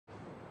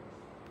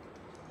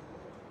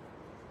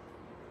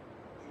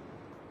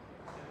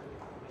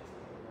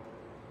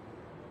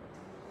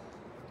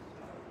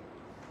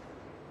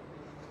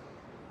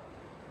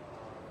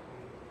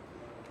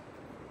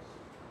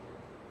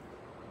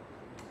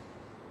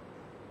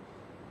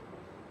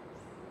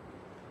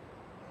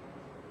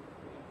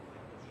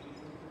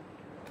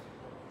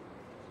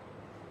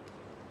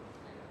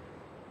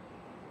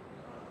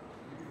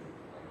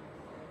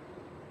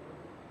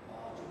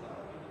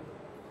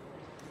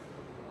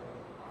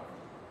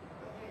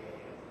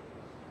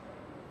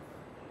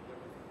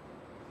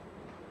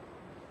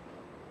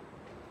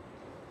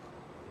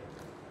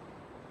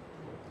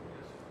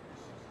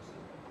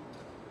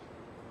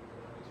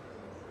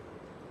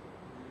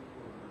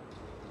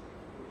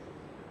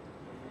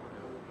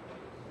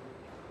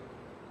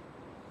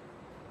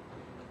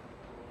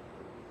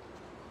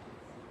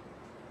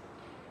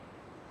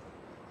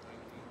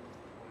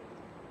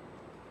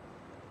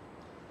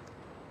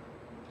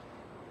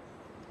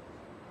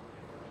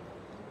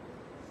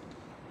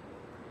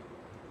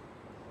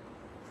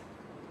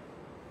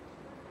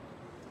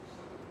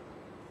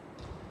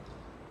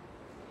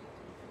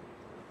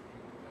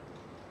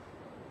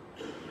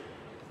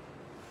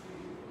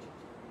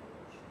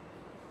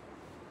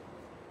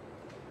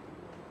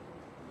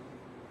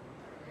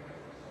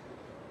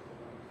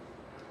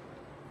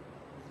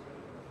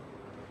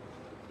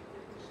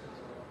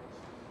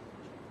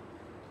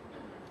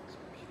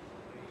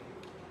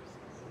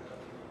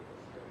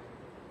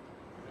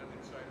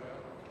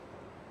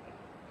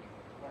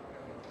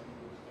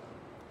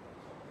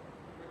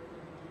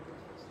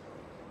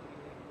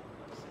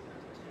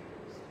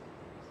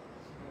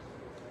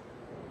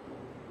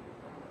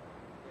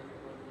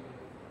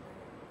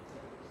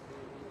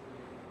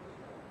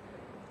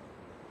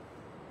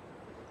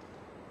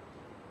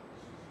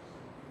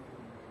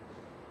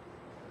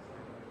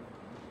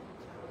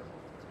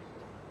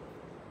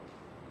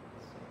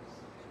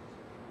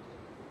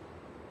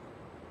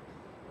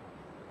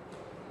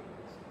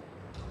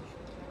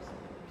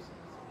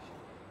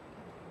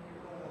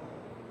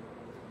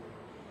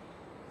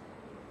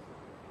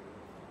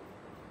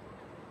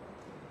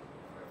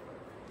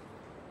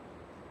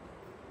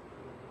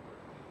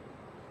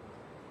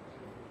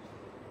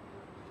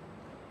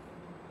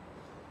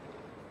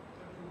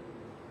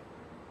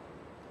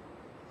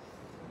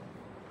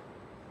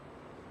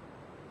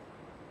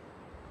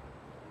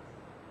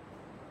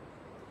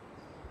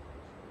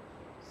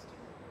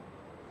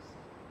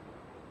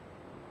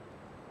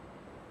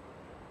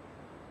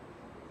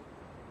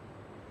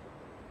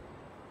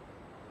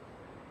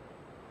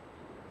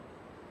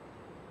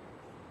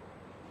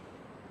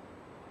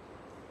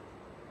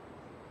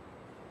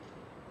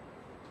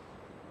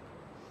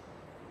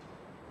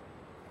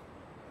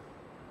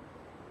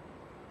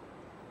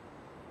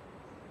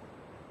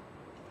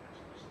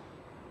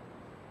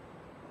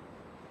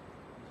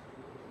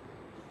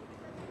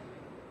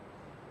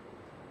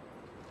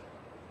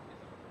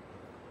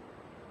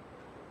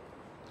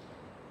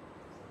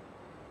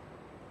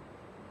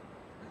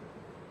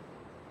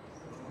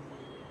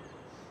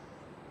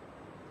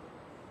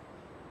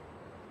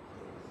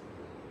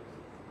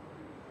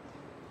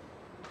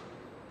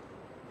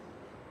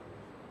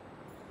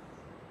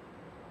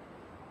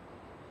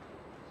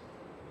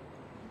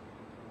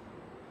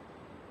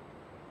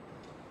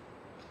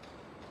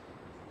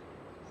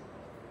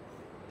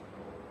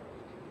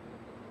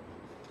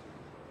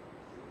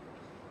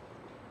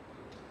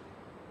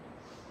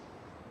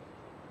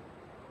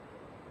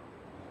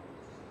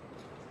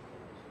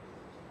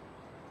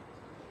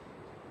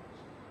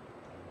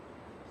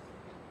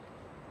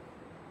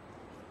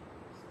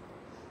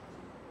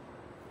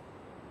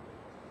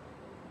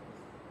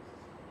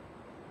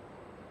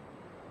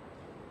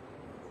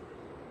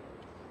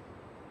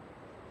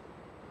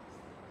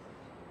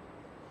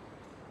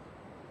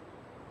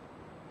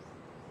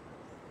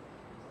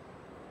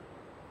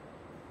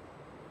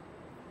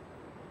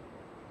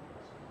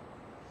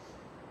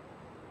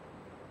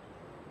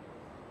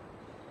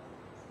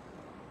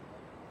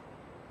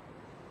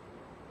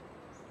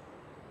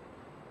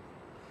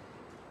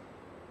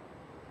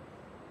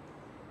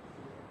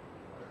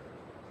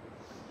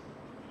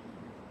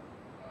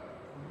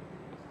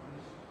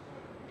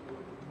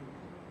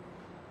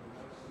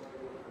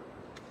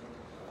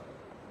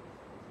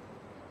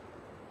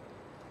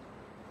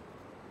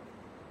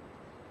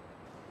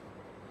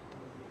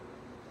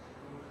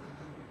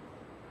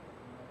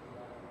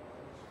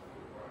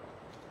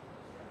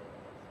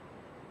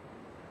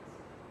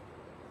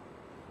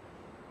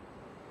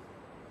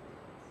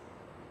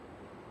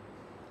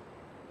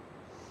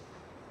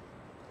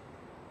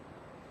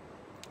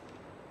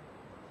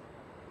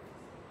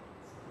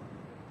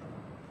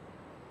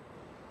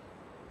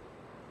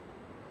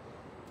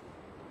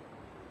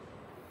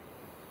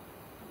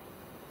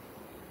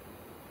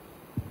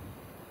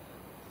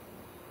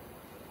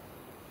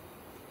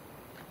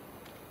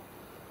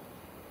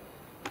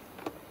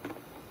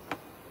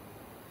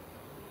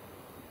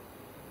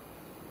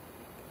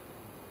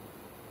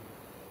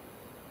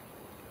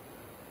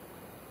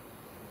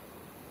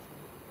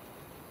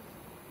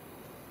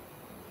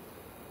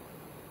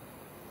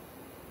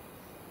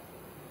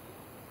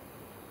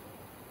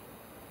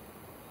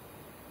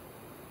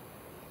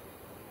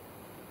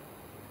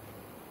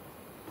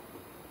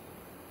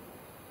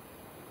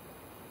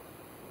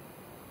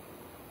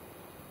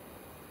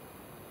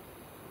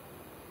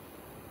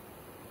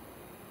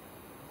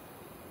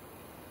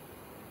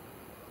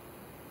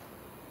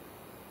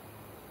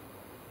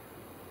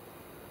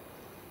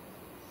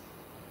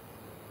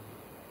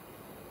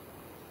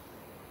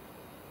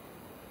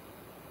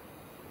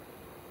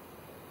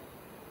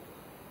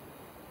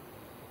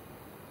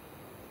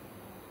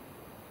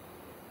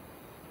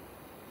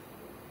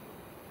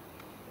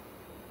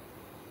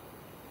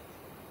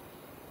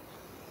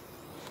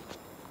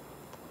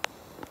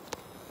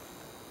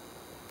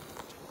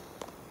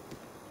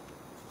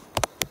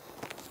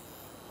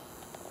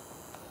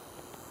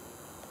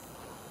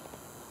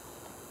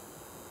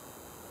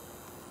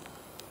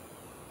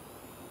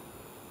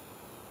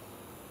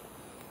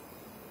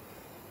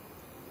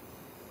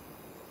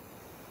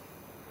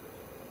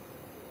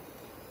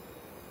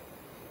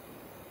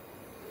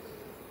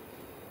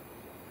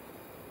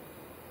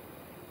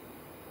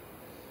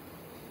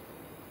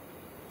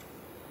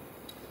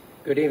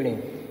Good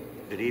evening.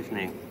 Good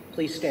evening.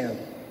 Please stand.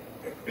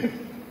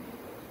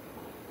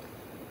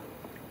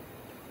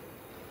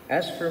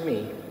 As for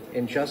me,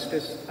 in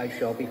justice I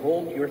shall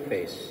behold your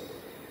face.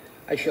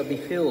 I shall be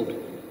filled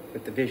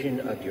with the vision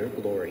of your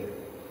glory.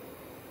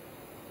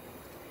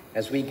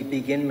 As we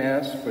begin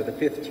Mass for the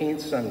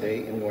 15th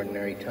Sunday in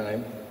Ordinary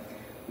Time,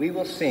 we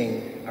will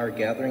sing our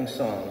gathering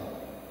song,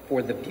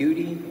 For the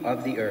Beauty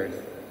of the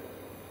Earth.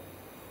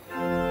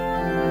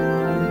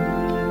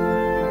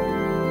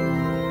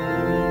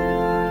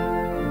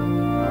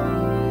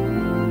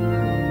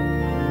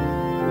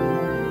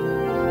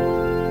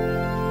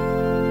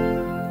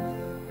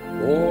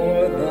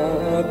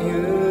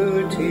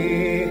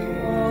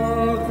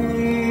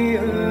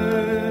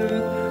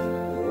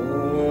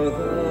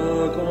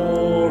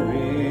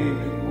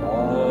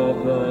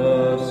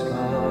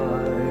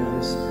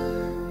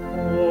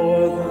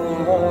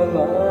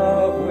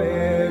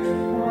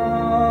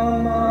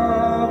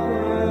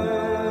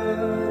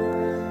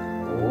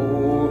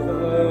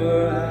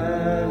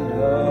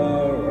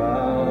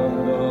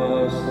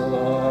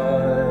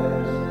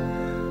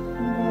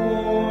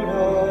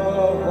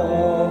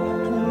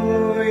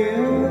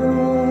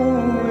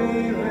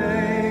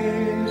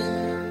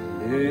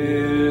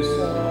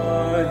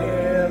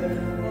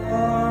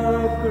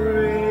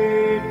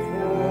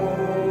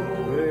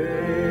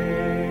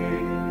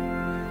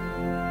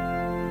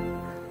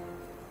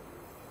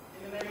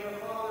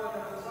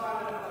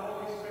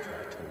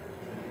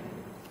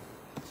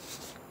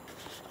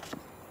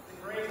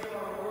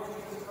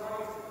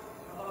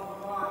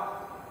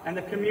 And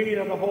the communion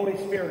of the Holy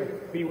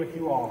Spirit be with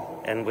you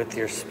all. And with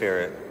your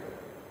spirit.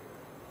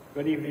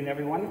 Good evening,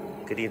 everyone.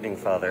 Good evening,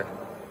 Father.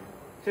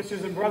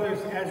 Sisters and brothers,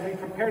 as we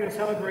prepare to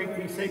celebrate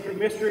these sacred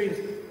mysteries,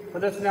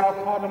 let us now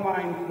call to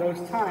mind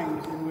those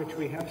times in which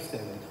we have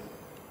sinned.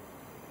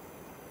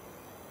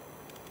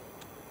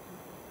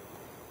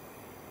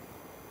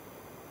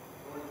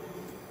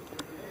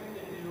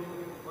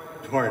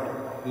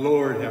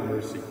 Lord, have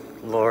mercy.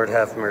 Lord,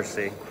 have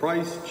mercy.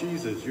 Christ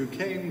Jesus, you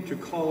came to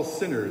call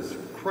sinners.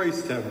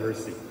 Christ, have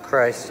mercy.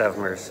 Christ, have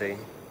mercy.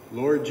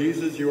 Lord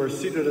Jesus, you are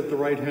seated at the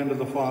right hand of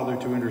the Father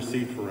to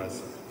intercede for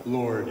us.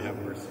 Lord, have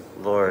mercy.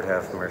 Lord,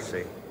 have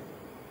mercy.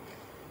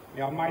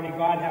 May Almighty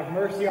God have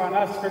mercy on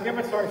us, forgive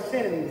us our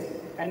sins,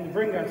 and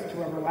bring us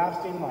to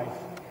everlasting life.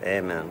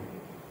 Amen.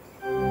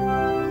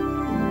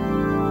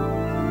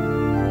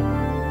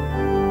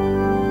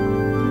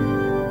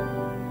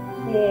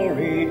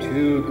 Glory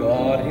to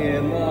God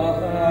in the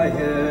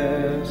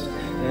highest,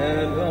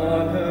 and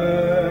on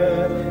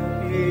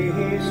earth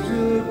peace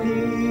to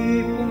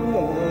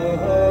people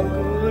of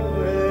good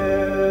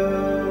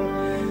will.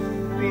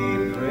 We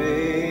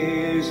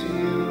praise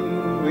you,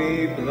 we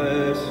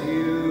bless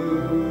you,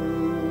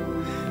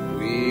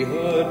 we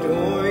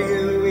adore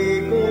you, we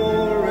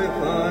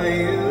glorify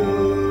you,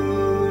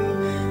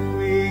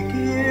 we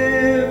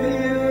give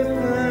you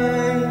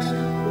thanks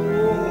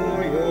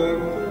for your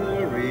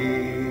glory.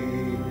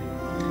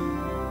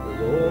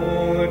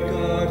 Lord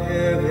God,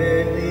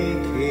 heavenly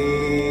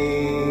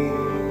King,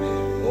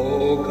 O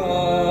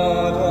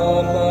God,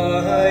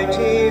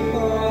 almighty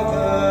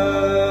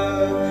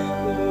Father,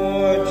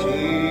 Lord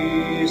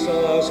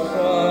Jesus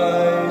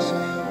Christ,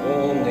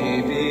 only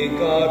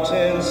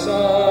begotten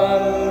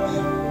Son,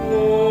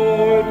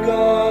 Lord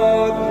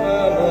God,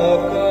 Lamb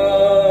of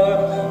God,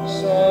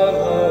 Son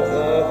of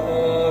the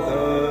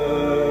Father,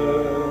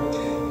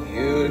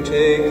 you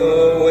take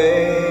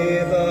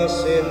away the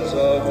sins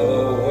of the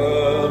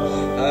world,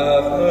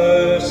 have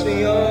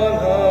mercy on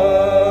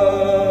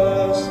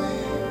us.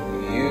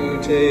 You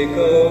take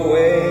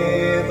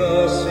away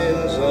the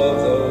sins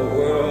of the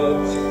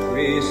world,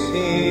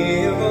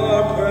 receive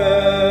our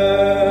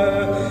prayer.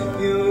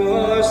 You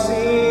are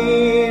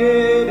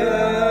seated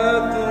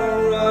at the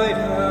right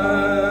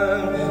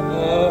hand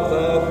of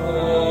the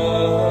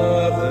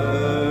Father,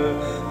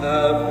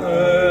 have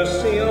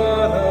mercy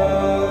on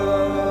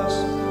us.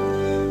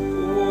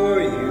 For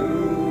you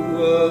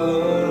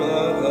alone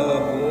are the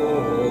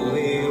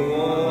Holy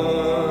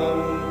One.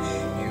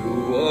 You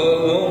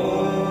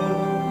alone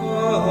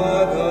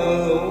are the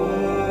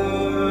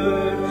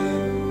Lord.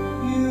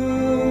 You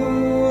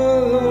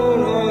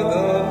alone are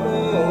the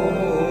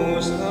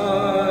Most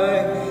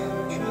High.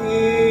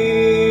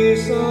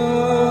 Jesus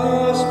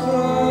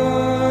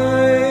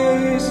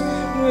Christ,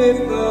 with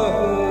the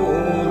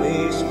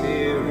Holy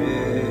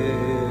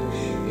Spirit,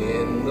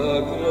 in the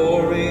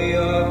glory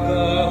of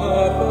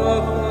God the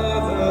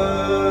Father.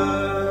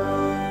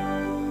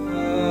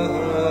 Amen.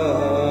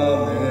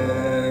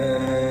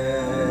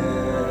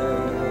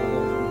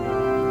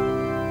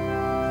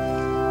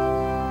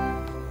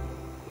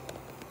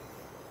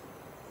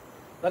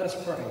 Let us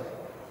pray.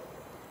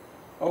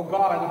 O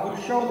God, who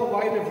show the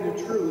light of your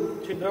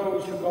truth to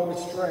those who go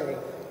astray,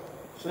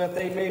 so that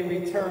they may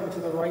return to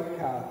the right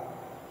path,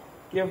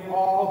 give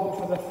all who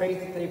for the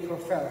faith they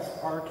profess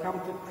are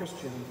accounted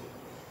Christians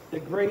the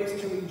grace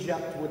to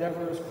reject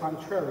whatever is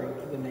contrary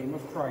to the name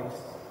of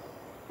Christ,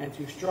 and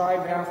to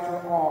strive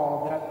after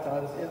all that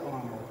does it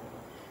honor.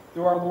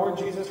 Through our Lord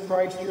Jesus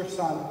Christ, your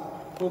Son,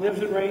 who lives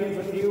and reigns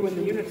with you in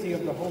the unity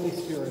of the Holy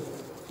Spirit,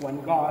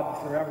 one God,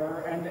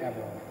 forever and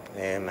ever.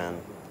 Amen.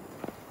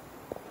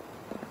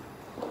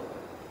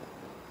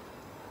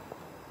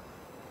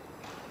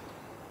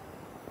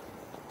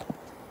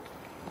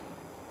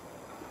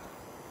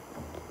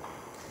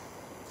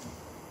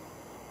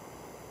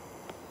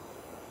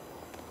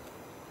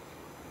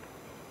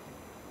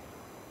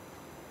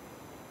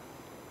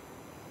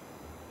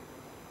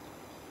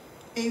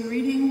 A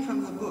reading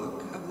from the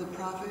book of the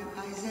prophet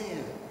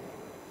Isaiah.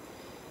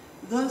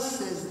 Thus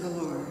says the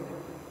Lord,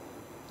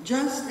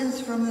 just as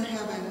from the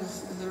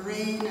heavens the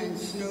rain and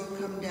snow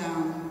come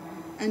down,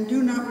 and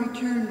do not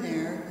return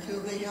there till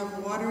they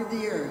have watered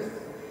the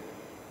earth,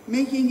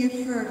 making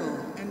it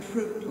fertile and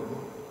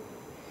fruitful,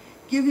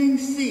 giving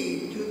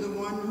seed to the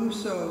one who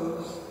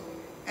sows,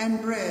 and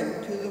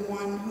bread to the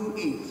one who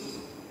eats,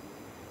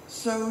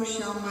 so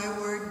shall my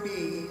word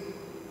be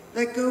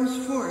that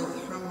goes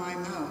forth from my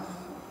mouth.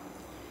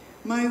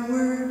 My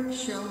word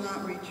shall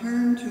not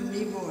return to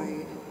me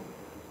void,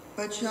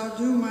 but shall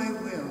do my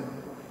will,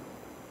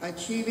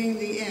 achieving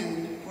the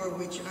end for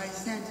which I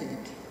sent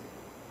it.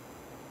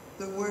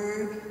 The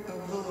word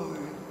of the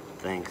Lord.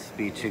 Thanks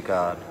be to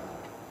God.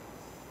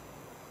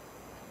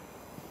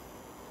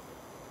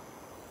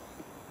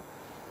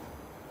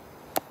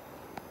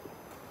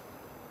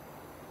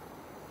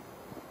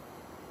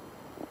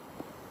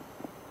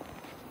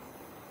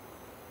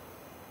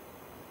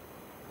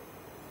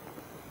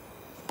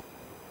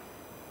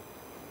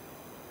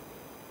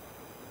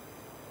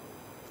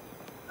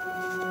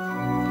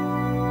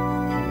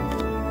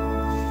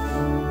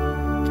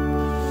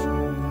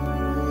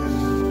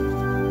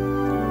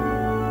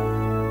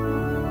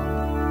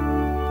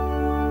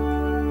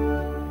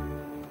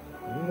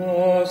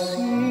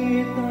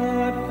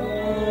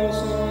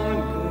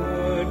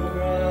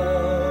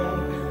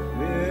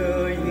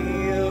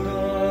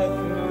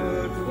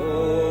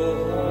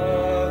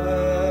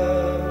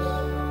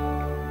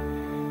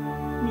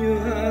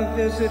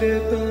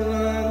 Visited the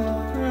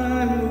land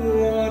and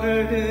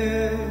watered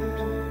it.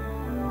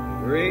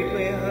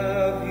 Greatly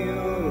have you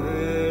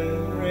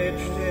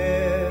enriched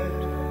it.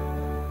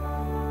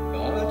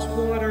 God's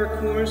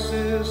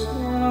watercourses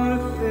are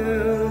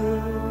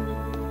filled.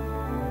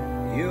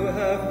 You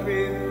have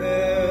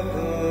prepared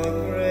the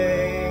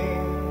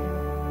grain.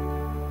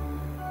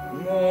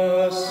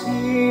 The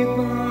seed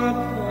that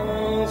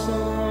falls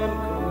on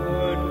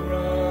good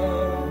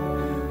ground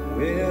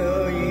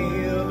will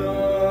yield a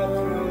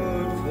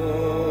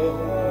fruitful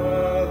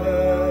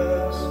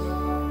harvest.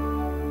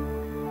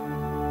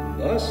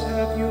 Thus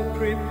have you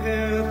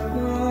prepared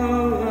the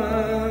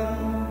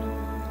land,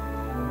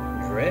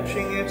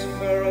 drenching its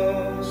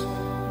furrows,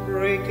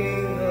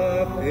 breaking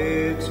up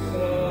its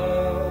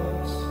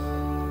clods,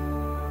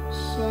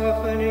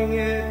 softening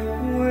it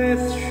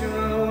with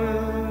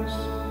showers,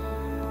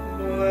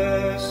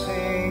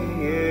 blessing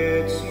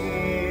its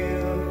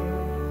yield.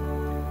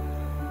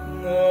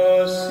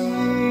 The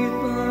seed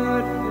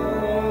that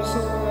falls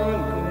on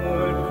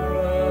good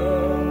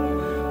ground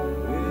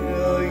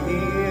will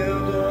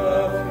yield a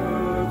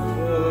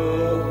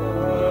fruitful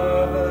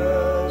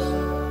harvest.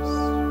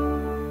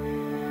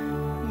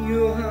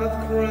 You have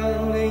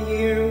crowned the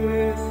year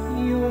with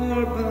your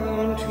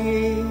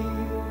bounty,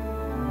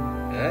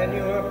 and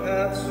your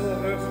paths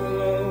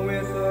overflow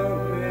with a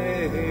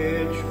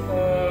rich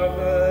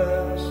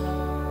harvest.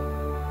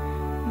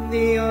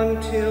 The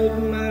untilled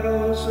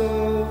meadows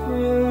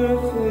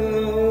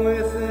overflow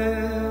with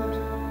it,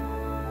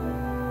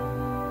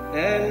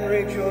 and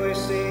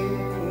rejoicing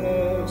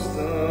clothes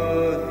the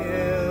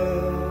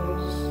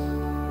hills.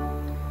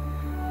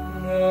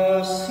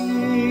 The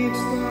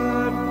seeds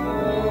that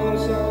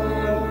falls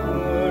on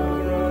good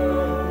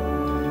ground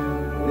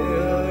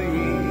will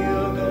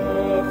yield a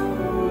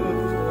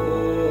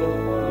fruitful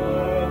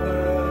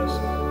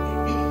harvest.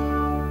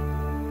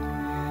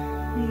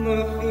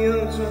 The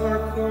fields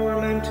are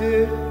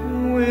ornamented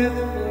with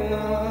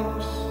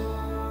flocks,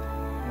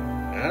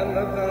 and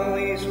the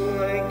valleys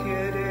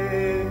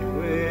blanketed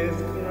with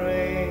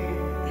grain.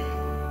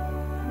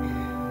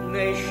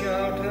 They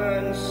shout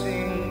and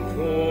sing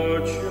for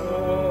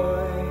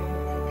joy.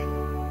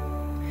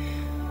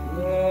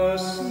 The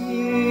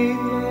seed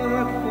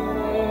that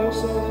falls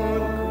on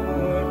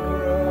good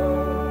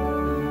ground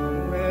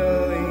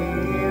will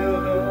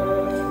yield a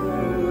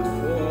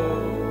fruitful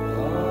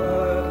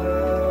harvest.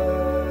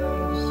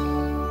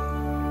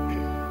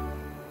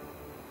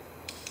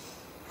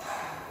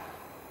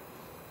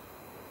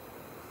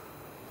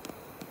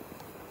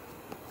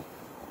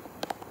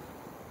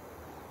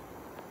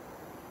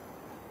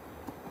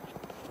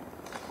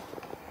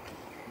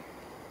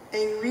 A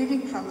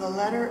reading from the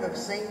letter of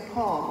St.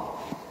 Paul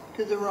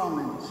to the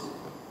Romans.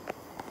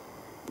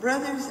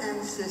 Brothers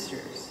and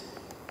sisters,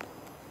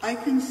 I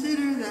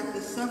consider that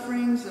the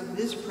sufferings of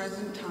this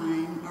present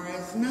time are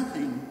as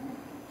nothing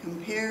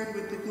compared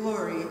with the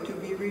glory to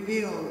be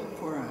revealed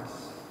for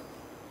us.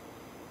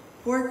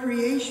 For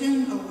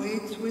creation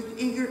awaits with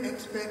eager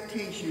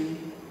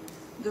expectation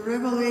the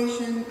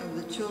revelation of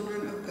the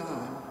children of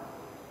God.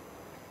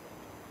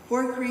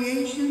 For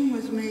creation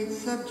was made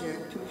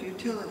subject to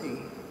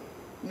futility,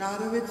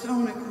 not of its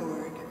own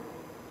accord,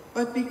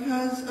 but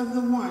because of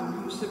the one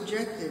who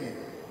subjected it,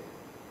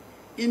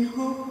 in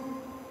hope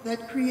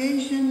that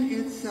creation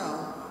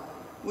itself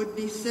would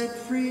be set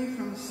free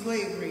from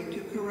slavery to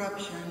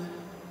corruption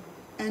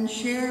and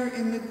share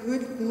in the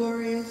good,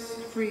 glorious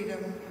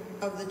freedom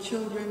of the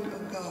children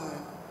of God.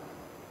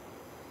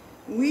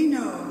 We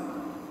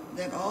know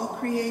that all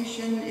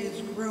creation is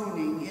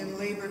groaning in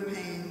labor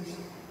pains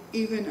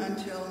even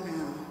until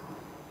now.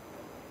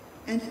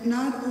 And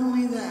not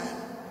only that,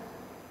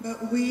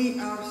 but we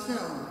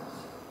ourselves,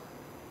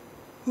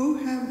 who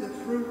have the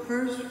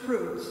first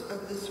fruits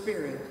of the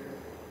Spirit,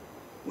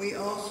 we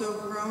also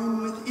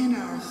groan within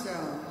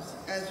ourselves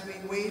as we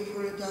wait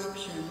for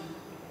adoption,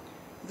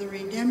 the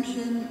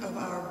redemption of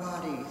our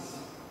bodies.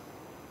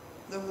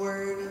 The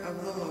word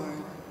of the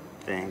Lord.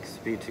 Thanks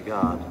be to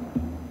God.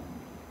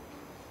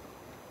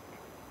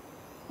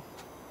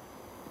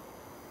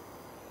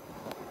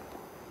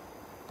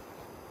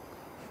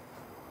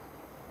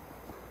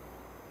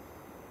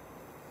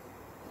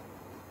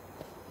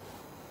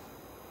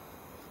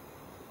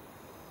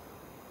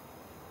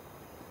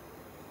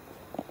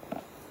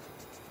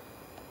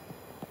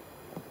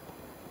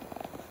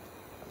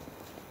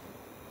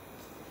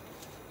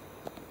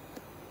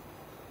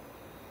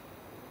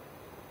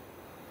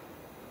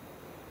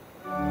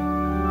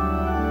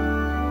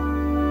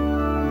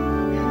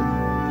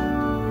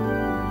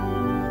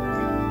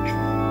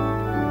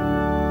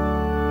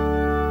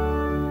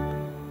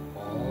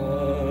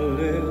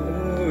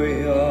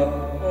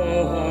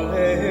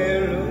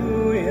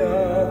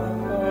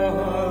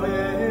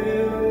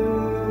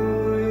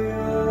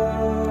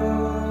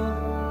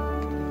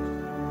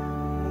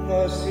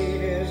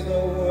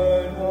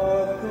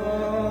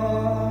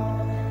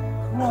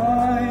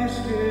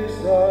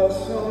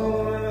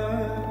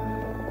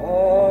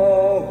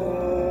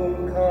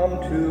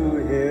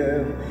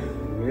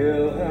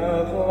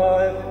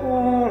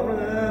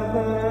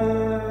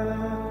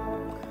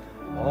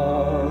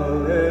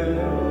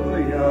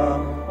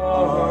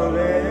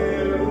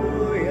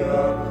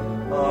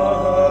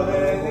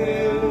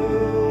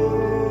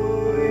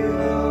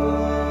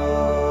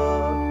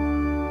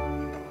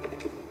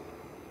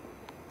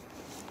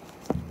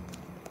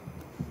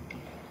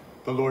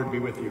 The Lord be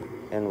with you.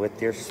 And with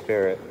your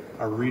spirit.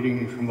 A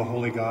reading from the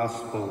Holy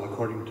Gospel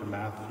according to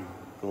Matthew.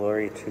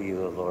 Glory to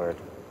you, O Lord.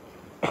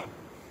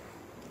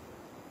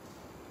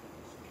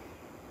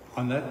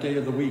 On that day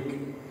of the week,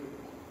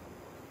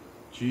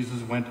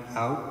 Jesus went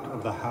out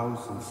of the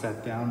house and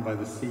sat down by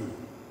the sea.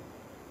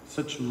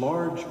 Such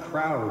large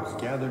crowds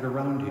gathered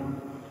around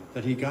him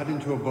that he got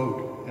into a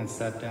boat and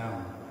sat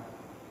down.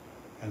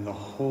 And the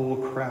whole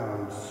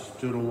crowd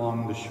stood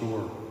along the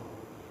shore.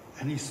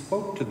 And he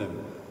spoke to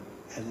them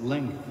at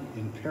length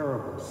in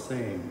parables,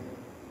 saying,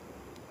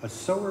 A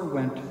sower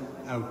went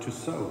out to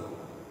sow.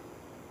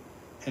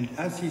 And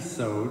as he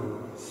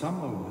sowed,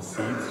 some of the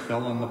seeds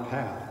fell on the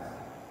path,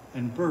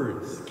 and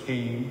birds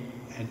came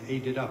and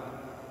ate it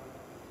up.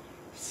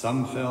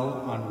 Some fell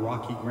on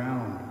rocky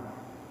ground,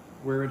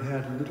 where it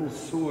had little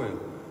soil.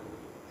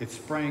 It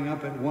sprang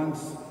up at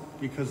once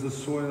because the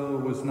soil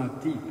was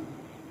not deep,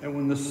 and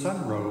when the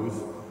sun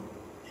rose,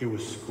 it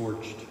was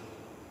scorched.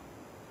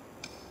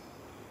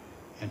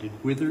 And it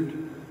withered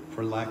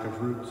for lack of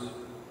roots.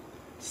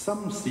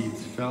 Some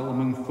seeds fell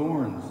among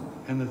thorns,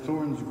 and the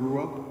thorns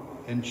grew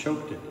up and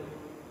choked it.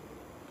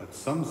 But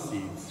some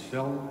seeds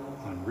fell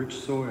on rich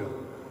soil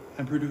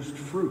and produced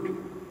fruit,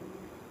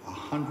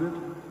 100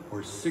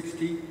 or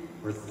 60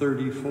 or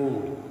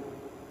 30-fold.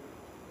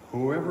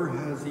 Whoever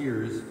has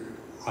ears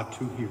ought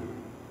to hear.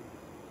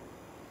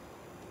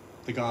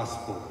 The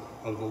Gospel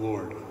of the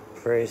Lord.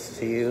 Praise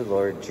to you,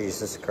 Lord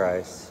Jesus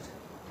Christ.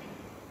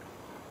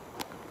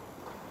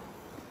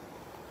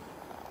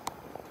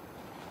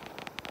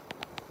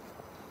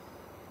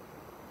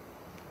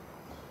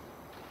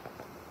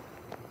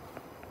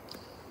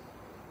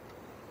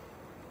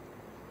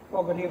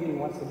 Well, good evening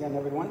once again,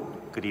 everyone.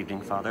 Good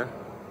evening, Father.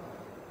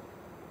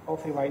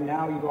 Hopefully right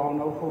now you all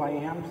know who I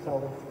am,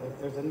 so if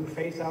there's a new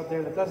face out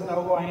there that doesn't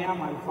know who I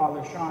am, I'm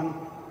Father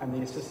Sean. I'm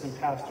the assistant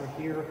pastor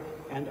here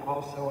and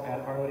also at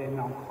Our Lady of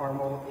Mount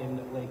Carmel in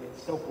Lake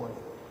Silkworth,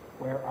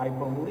 where I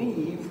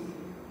believe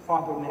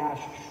Father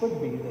Nash should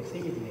be this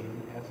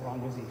evening, as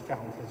long as he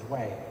found his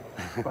way.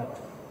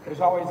 But there's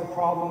always a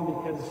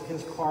problem because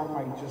his car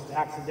might just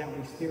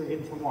accidentally steer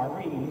into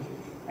Maureen's,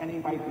 and he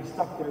might be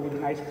stuck there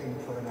eating ice cream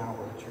for an hour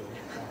or two.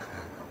 So,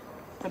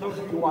 for those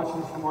of you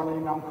watching this from Our Lady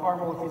of Mount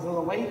Carmel, if he's a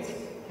little late,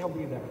 he'll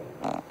be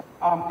there.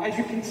 As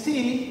you can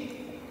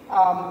see,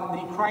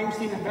 the crime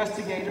scene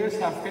investigators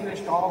have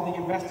finished all the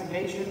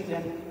investigations,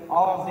 and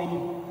all of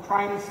the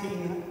crime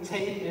scene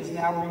tape is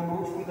now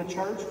removed from the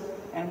church,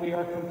 and we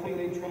are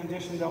completely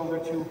transitioned over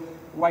to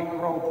white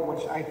rope,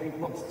 which I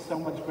think looks so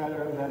much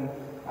better than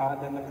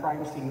the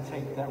crime scene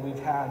tape that we've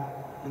had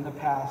in the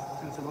past,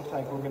 since it looks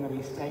like we're going to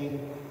be staying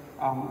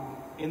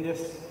in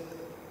this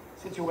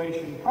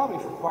situation probably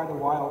for quite a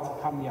while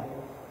to come yet.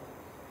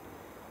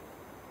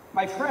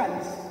 My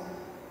friends,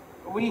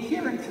 We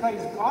hear in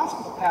today's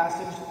gospel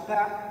passage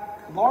that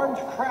large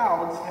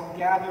crowds have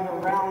gathered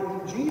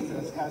around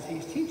Jesus as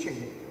he's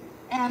teaching.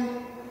 And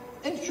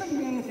it shouldn't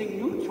be anything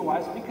new to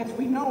us because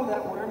we know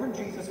that wherever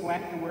Jesus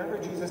went and wherever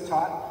Jesus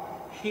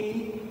taught,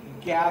 he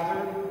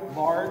gathered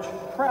large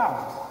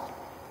crowds.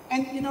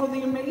 And you know,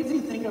 the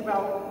amazing thing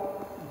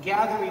about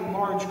gathering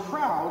large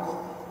crowds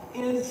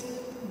is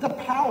the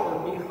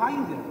power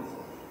behind it.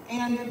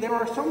 And there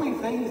are so many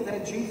things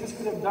that Jesus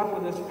could have done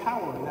with this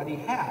power that he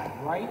had,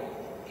 right?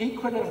 He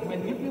could have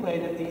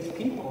manipulated these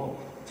people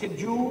to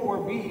do or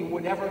be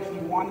whatever he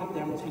wanted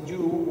them to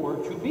do or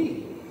to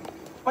be.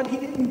 But he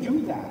didn't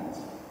do that.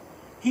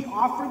 He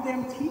offered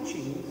them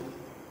teachings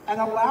and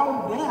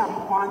allowed them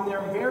on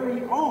their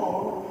very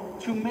own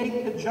to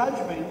make the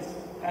judgments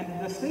and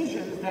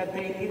decisions that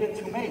they needed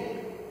to make.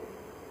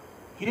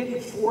 He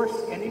didn't force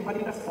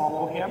anybody to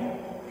follow him.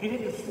 He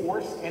didn't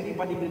force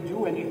anybody to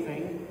do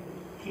anything.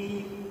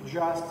 He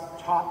just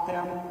taught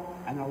them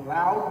and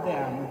allowed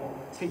them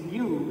to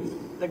use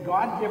the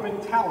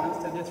God-given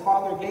talents that his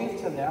Father gave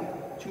to them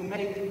to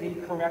make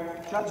the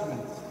correct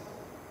judgments.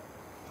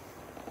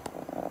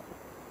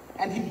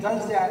 And he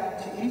does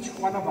that to each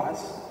one of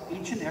us,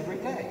 each and every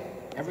day.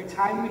 Every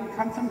time we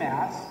come to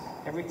Mass,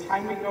 every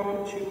time we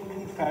go to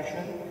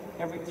confession,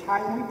 every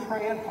time we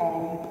pray at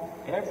home,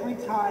 every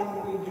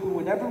time we do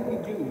whatever we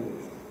do,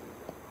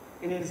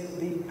 it is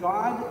the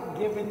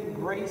God-given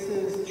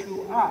graces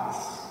to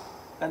us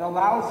that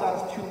allows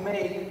us to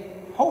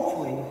make,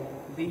 hopefully,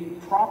 the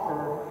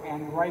proper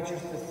and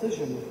righteous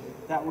decision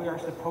that we are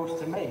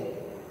supposed to make,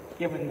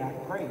 given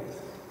that grace.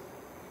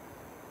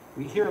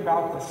 We hear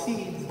about the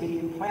seeds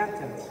being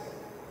planted.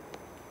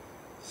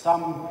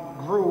 Some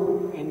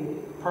grew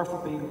in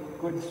perfectly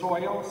good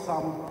soil,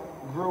 some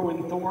grew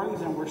in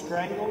thorns and were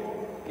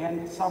strangled,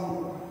 and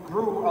some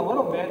grew a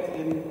little bit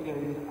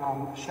in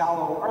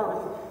shallow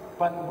earth,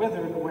 but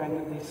withered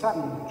when the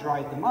sun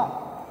dried them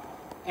up.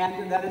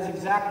 And that is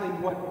exactly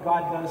what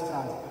God does to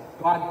us.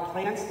 God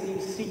plants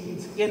these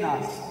seeds in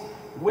us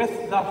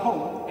with the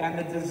hope and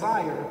the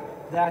desire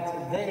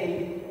that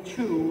they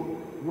too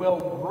will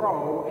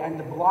grow and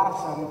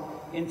blossom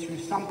into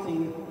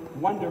something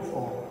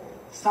wonderful,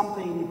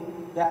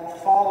 something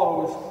that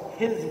follows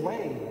his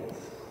ways.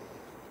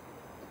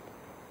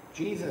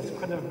 Jesus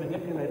could have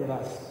manipulated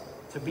us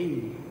to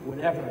be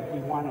whatever he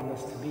wanted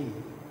us to be,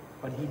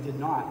 but he did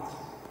not.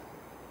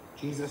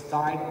 Jesus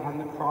died on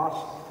the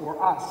cross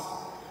for us,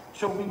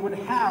 so we would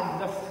have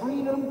the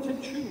freedom to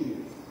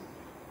choose,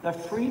 the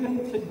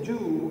freedom to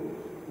do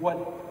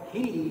what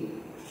he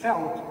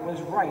felt was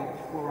right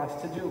for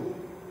us to do.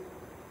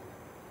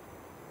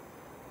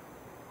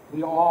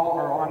 We all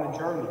are on a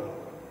journey,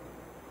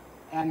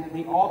 and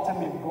the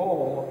ultimate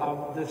goal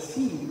of the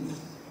seeds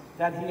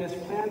that he has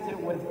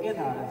planted within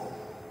us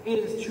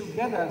is to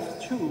get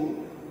us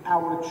to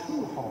our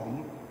true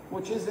home,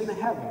 which is in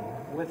heaven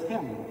with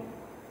him.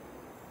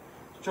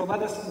 So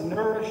let us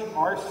nourish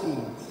our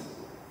seeds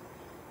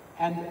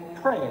and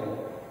pray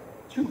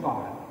to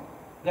God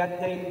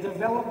that they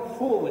develop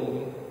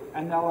fully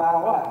and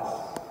allow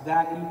us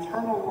that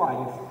eternal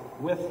life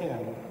with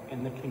him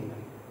in the kingdom.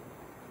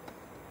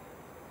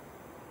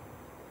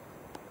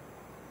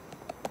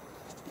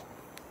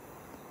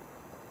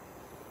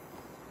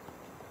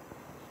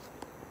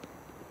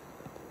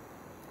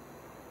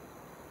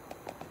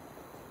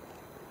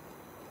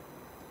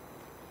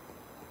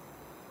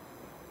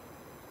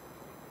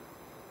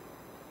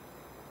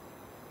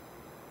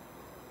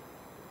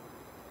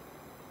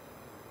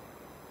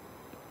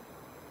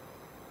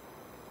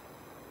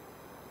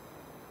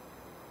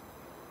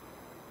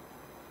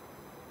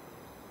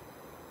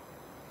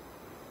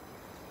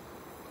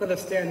 Let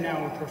us stand now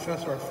and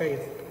profess our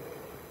faith.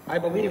 I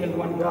believe in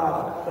one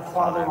God, the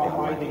Father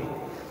Almighty,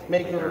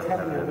 maker of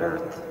heaven and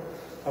earth,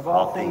 of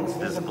all things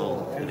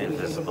visible and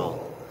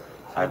invisible.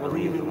 I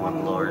believe in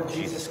one Lord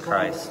Jesus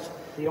Christ,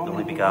 the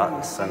only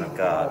begotten Son of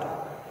God,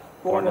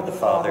 born of the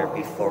Father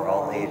before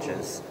all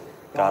ages,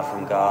 God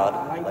from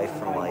God, light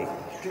from light,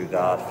 true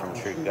God from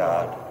true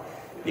God,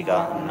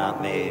 begotten,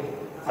 not made,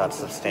 God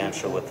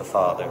substantial with the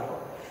Father.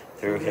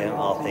 Through him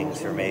all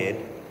things were made.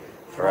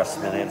 For us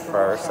men and for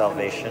our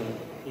salvation,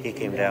 he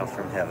came down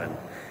from heaven,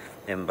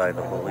 and by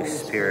the Holy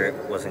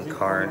Spirit was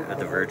incarnate of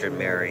the Virgin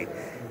Mary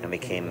and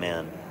became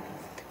man.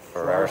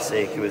 For our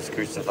sake he was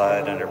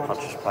crucified under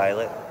Pontius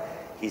Pilate.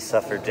 He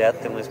suffered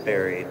death and was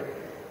buried,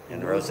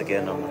 and rose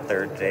again on the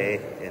third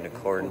day in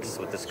accordance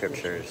with the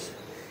Scriptures.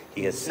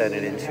 He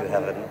ascended into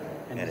heaven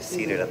and is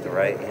seated at the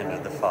right hand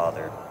of the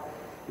Father.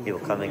 He will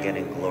come again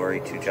in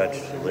glory to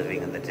judge the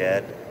living and the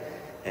dead,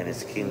 and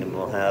his kingdom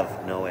will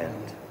have no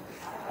end.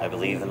 I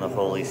believe in the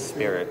Holy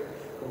Spirit,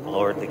 the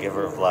Lord, the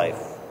giver of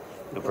life,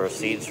 who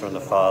proceeds from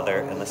the Father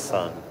and the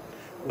Son,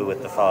 who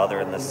with the Father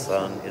and the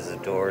Son is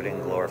adored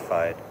and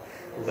glorified,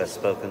 who has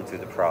spoken through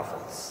the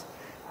prophets.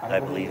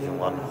 I believe in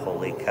one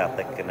holy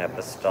Catholic and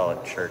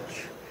Apostolic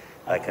Church.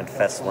 I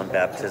confess one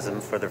baptism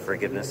for the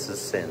forgiveness of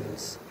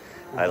sins.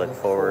 I look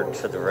forward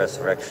to the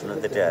resurrection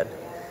of the dead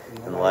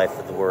and the life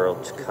of the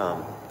world to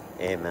come.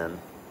 Amen.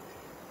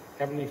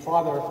 Heavenly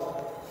Father,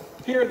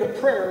 Hear the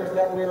prayers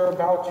that we are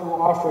about to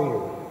offer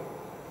you.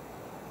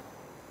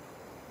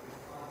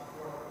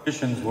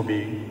 Petitions will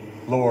be,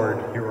 Lord,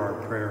 hear our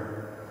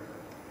prayer.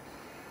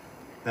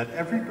 That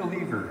every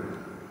believer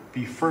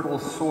be fertile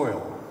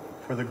soil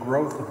for the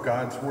growth of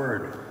God's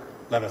word,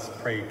 let us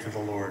pray to the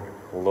Lord.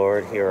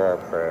 Lord, hear our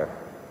prayer.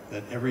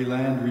 That every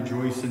land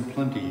rejoice in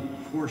plenty,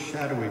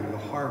 foreshadowing the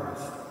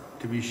harvest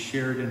to be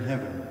shared in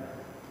heaven,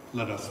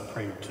 let us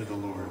pray to the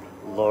Lord.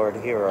 Lord,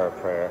 hear our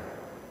prayer.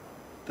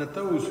 That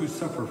those who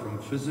suffer from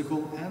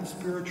physical and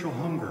spiritual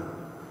hunger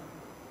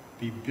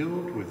be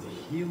filled with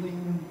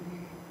healing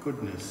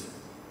goodness,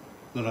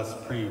 let us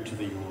pray to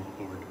thee,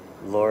 O Lord.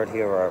 Lord,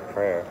 hear our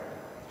prayer.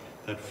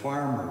 That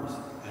farmers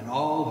and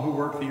all who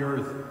work the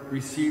earth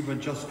receive a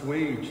just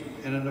wage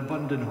and an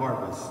abundant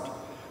harvest,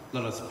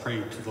 let us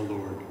pray to the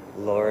Lord.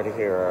 Lord,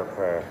 hear our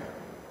prayer.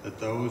 That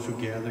those who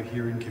gather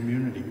here in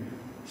community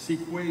seek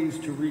ways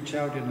to reach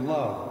out in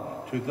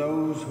love to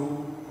those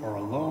who are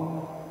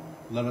alone,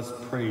 let us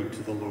pray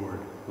to the Lord.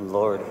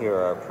 Lord, hear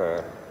our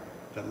prayer.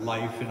 That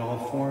life in all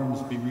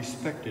forms be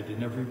respected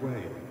in every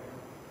way,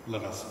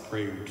 let us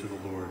pray to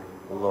the Lord.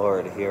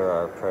 Lord, hear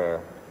our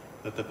prayer.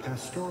 That the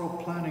pastoral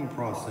planning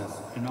process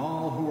and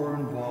all who are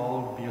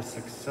involved be a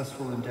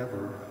successful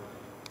endeavor,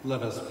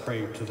 let us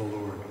pray to the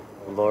Lord.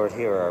 Lord,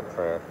 hear our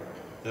prayer.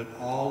 That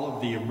all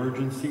of the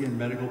emergency and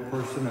medical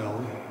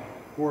personnel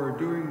who are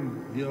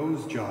doing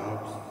those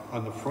jobs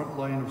on the front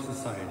line of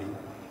society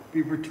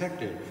be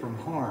protected from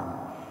harm,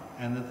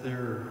 and that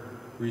their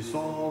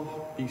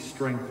resolve be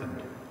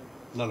strengthened,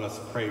 let us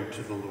pray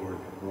to the Lord.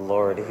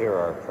 Lord, hear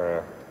our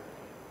prayer.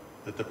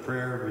 That the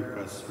prayer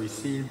requests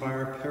received by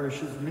our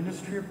parish's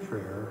ministry of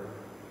prayer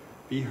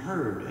be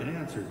heard and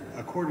answered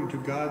according to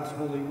God's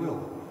holy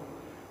will.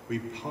 We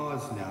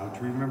pause now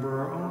to remember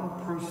our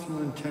own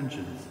personal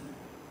intentions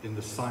in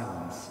the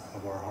silence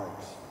of our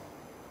hearts.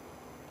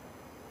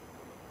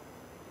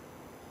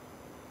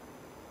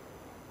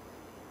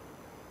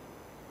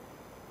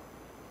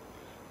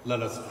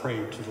 Let us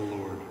pray to the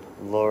Lord.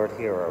 Lord,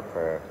 hear our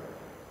prayer.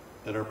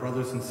 That our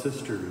brothers and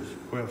sisters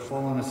who have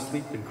fallen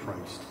asleep in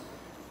Christ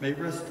may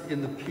rest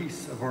in the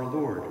peace of our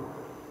Lord.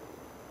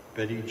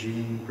 Betty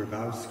Jean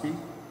Grabowski,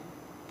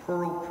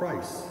 Pearl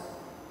Price,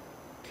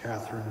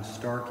 Catherine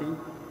Starkey,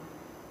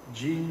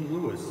 Jean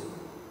Lewis,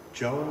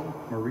 Joan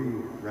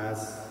Marie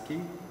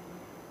Rasky,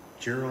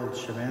 Gerald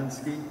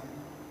Shemansky,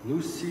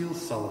 Lucille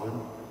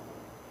Sullivan,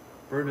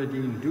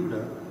 Bernadine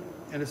Duda,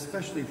 and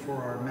especially for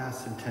our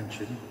Mass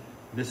intention,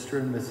 Mr.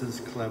 and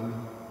Mrs.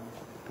 Clem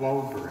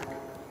Dwalberg.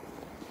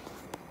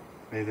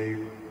 May they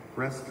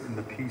rest in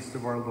the peace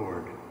of our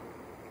Lord.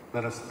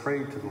 Let us pray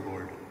to the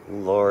Lord.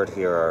 Lord,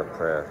 hear our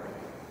prayer.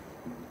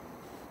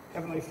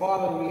 Heavenly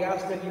Father, we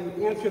ask that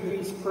you answer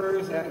these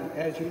prayers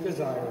as you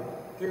desire,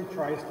 through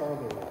Christ our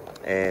Lord.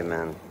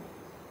 Amen.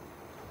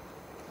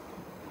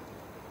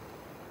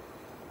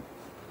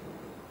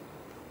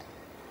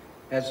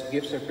 As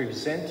gifts are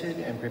presented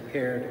and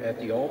prepared at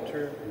the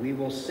altar, we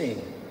will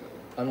sing,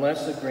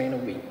 Unless a Grain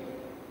of Wheat.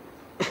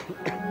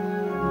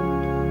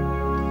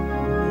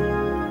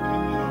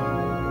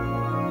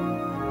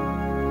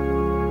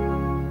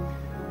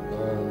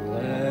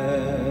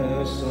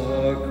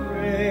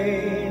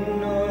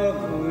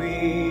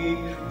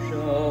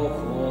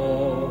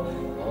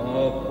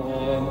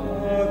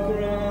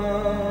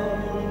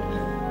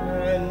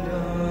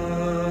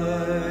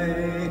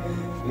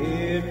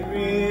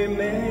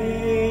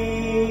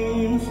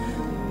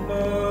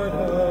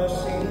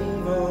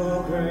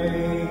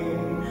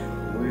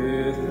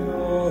 With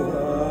no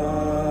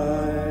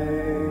light.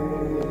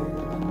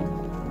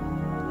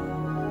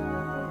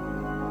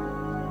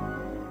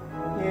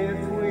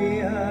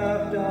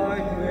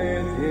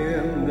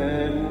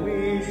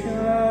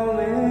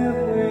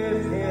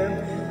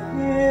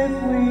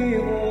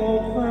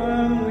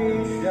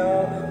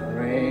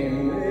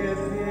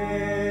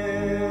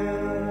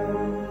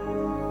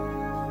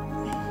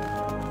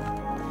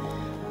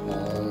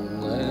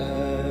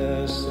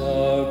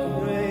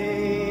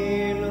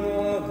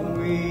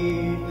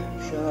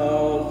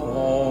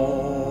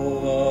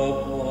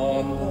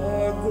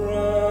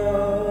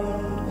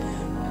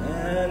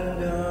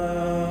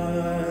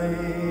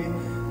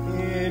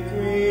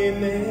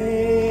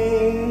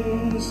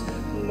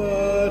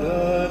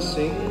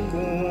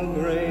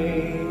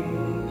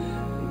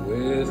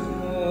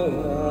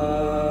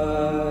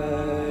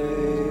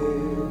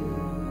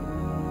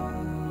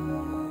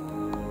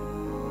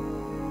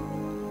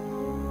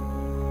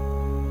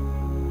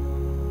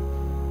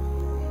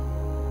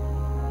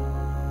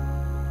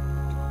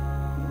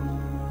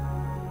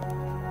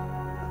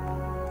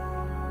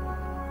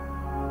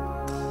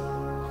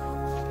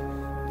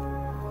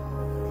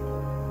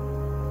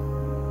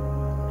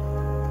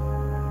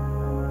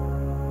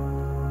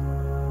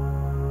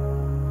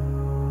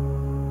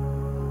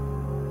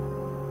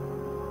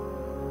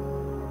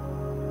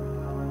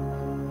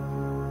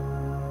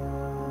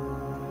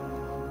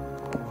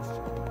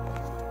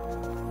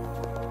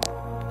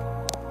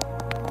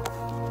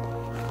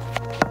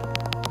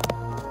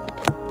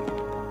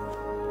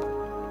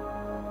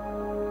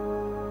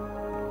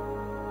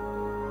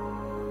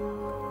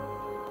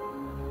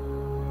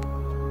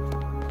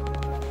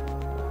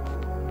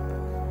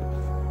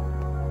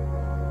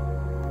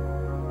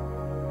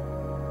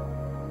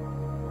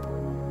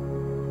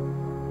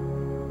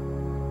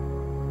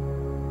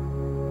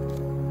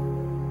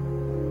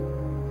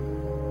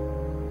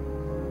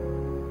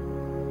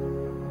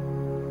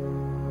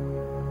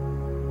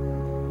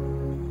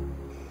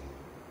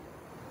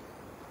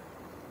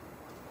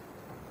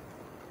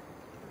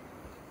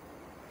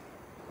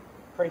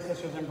 Pray,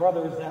 sisters and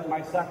brothers, that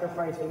my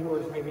sacrifice and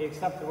yours may be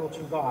acceptable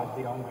to God,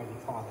 the Almighty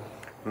Father.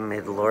 May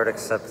the Lord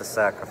accept the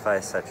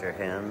sacrifice at your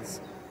hands,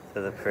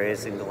 for the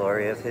praise and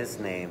glory of his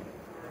name,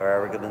 for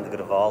our good and the good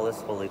of all his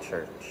holy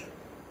church.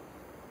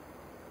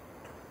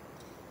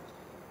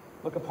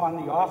 Look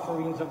upon the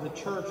offerings of the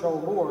church, O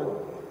Lord,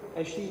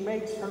 as she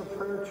makes her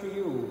prayer to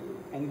you,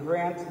 and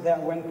grant that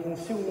when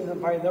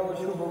consumed by those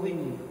who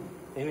believe,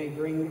 they may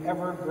bring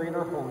ever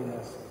greater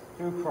holiness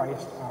through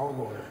Christ our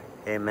Lord.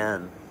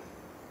 Amen.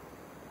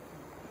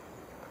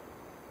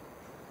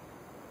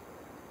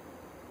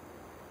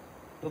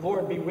 The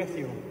Lord be with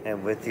you.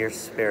 And with your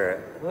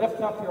spirit.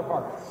 Lift up your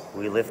hearts.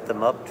 We lift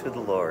them up to the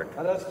Lord.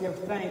 Let us give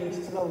thanks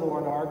to the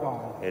Lord our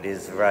God. It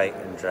is right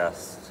and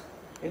just.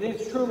 It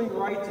is truly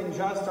right and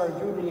just, our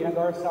duty and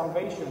our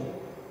salvation,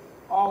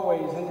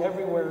 always and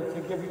everywhere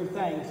to give you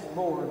thanks,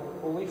 Lord,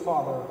 Holy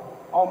Father,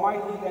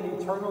 Almighty and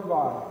eternal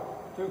God,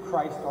 through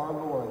Christ our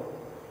Lord.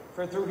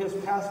 For through his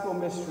paschal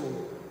mystery,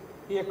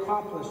 he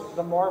accomplished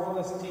the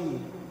marvelous deed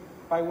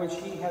by which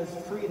he has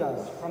freed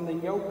us from the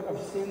yoke of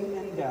sin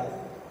and death,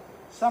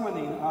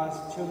 summoning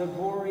us to the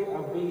glory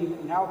of being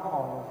now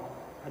called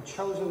a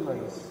chosen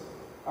race,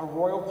 a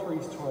royal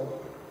priesthood,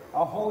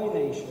 a holy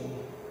nation,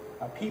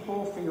 a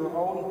people for your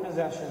own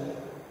possession,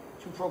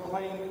 to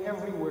proclaim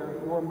everywhere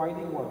your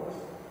mighty works.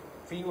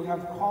 For you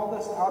have called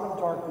us out of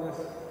darkness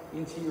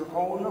into your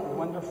own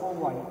wonderful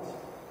light.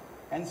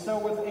 And so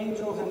with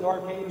angels and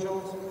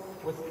archangels,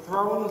 with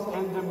thrones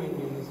and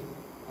dominions,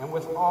 and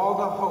with all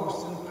the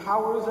hosts and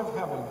powers of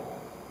heaven,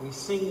 we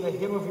sing the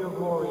hymn of your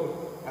glory,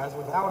 as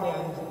without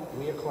end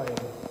we acclaim.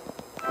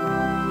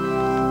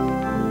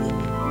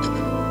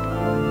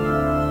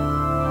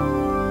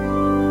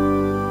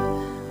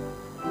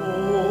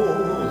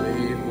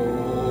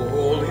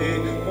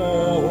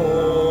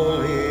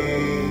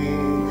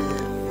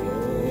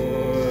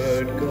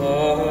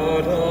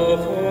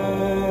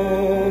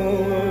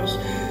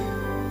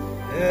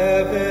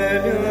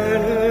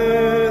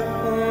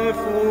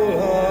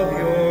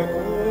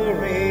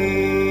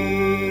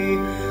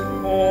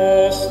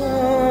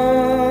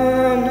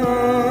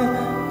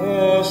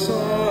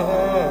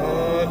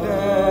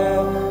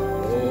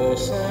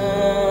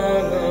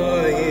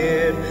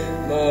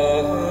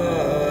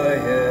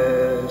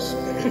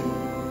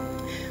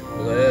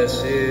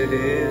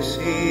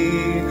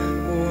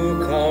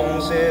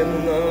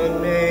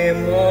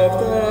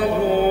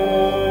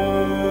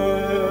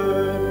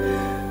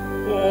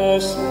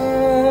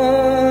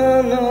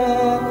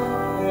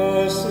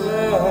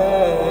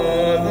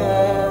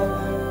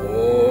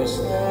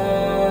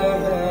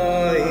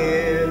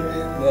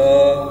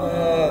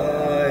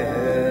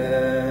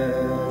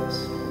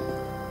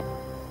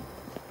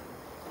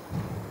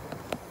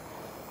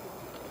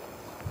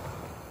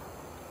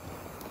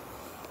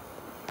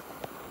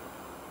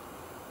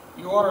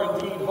 You are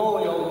indeed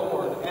holy, O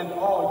Lord, and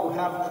all you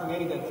have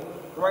created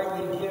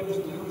rightly gives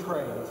you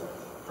praise.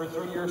 For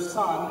through your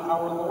Son,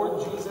 our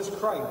Lord Jesus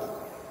Christ,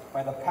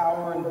 by the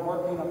power and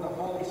working of the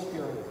Holy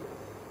Spirit,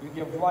 you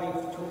give life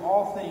to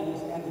all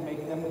things and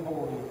make them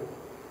holy.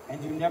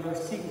 And you never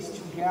cease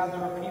to gather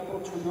a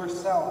people to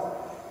yourself,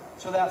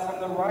 so that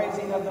from the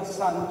rising of the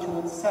sun to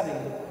its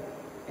setting,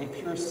 a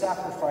pure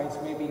sacrifice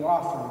may be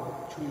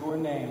offered to your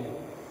name.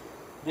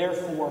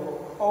 Therefore,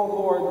 O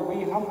Lord,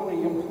 we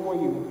humbly implore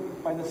you,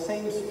 by the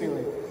same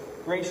Spirit,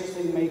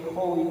 graciously make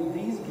holy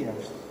these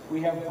gifts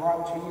we have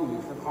brought to you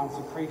for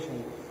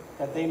consecration,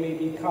 that they may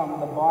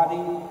become the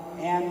body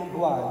and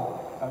blood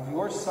of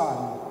your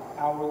Son,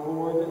 our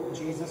Lord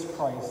Jesus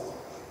Christ,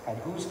 at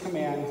whose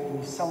command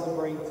we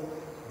celebrate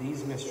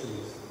these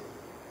mysteries.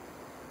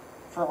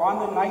 For on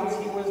the night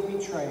he was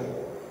betrayed,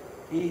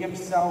 he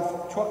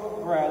himself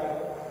took bread,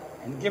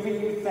 and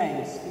giving you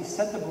thanks, he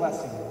said the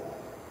blessing,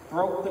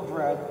 broke the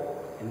bread,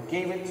 and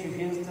gave it to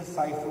his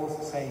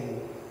disciples,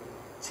 saying,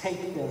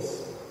 "Take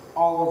this,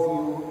 all of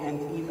you,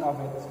 and eat of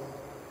it,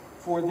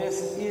 for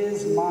this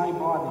is my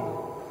body,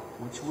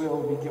 which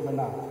will be given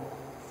up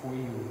for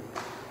you."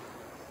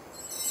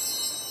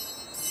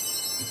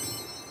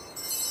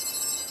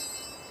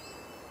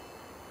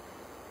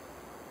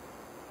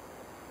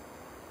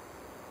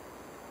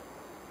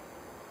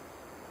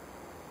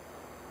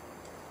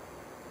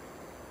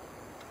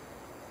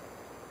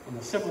 In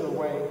a similar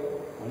way,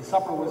 when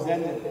supper was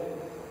ended,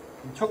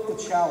 he took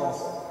the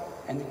chalice,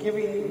 and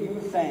giving you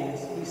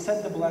thanks, he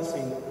said the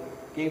blessing,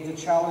 gave the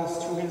chalice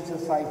to his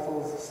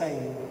disciples,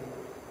 saying,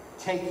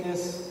 "Take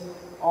this,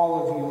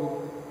 all of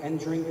you, and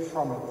drink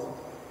from it.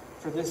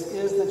 For this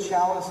is the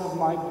chalice of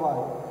my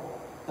blood,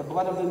 the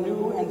blood of the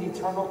new and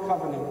eternal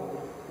covenant,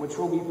 which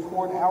will be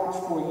poured out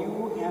for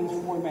you and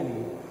for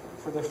many,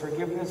 for the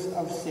forgiveness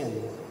of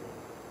sins.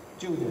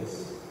 Do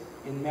this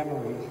in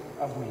memory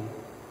of me."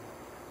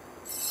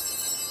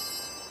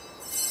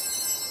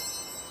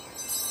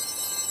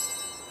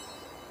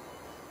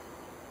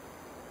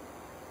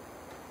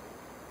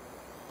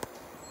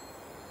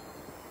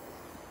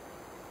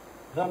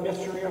 The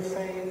mystery of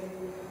faith.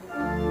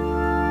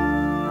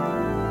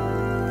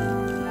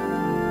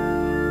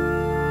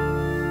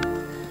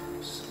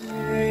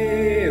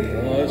 Save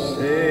us,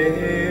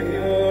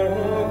 Savior.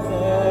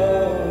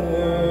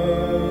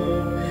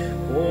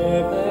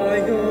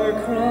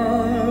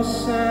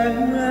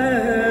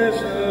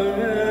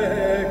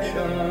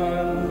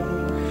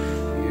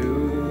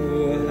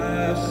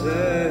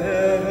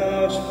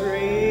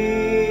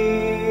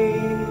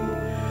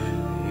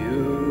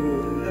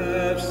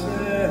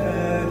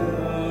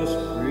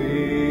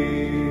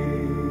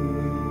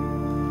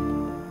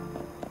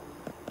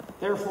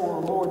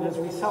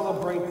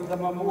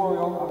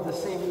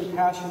 piercing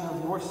passion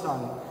of your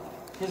Son,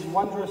 his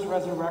wondrous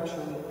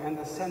resurrection and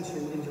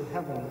ascension into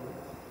heaven.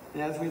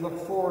 And as we look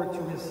forward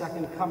to his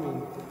second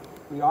coming,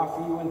 we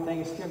offer you in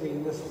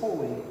thanksgiving this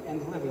holy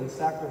and living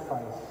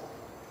sacrifice.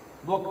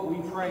 Look, we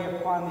pray,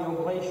 upon the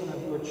oblation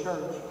of your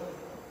church,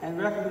 and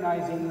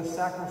recognizing the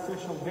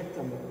sacrificial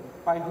victim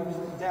by whose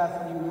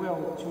death you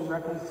will to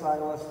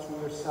reconcile us to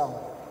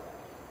yourself.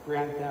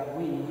 Grant that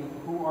we,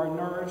 who are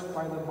nourished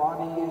by the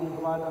body and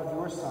blood of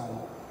your Son,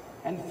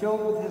 and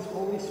filled with his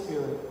Holy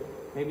Spirit,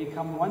 may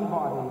become one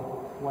body,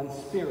 one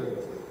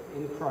spirit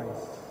in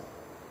Christ.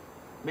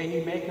 May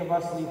he make of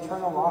us an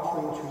eternal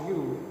offering to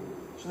you,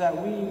 so that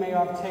we may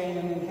obtain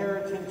an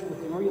inheritance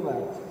with your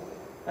elect,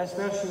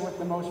 especially with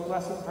the most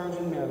blessed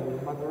Virgin Mary,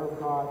 Mother of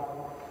God,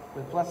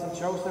 with blessed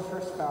Joseph,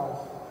 her spouse,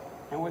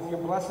 and with your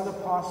blessed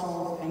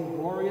apostles and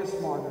glorious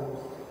martyrs,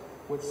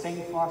 with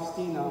Saint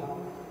Faustina,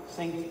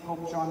 Saint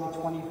Pope John the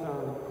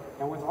 23rd,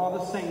 and with all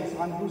the saints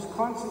on whose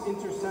constant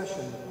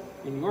intercession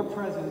in your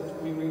presence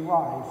we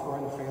rely for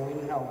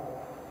unfailing help.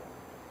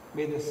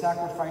 May the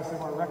sacrifice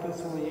of our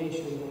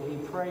reconciliation, we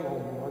pray, O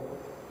Lord,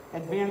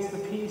 advance the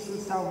peace and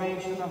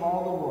salvation of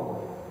all the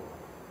world.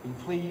 Be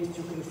pleased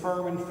to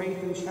confirm in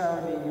faith and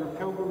charity your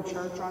pilgrim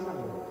church on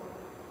earth,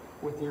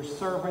 with your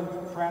servant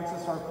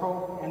Francis our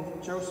Pope and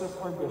Joseph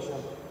our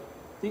Bishop,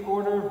 the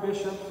order of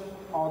bishops,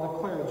 all the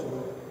clergy,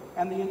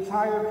 and the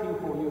entire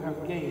people you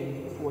have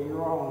gained for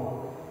your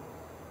own.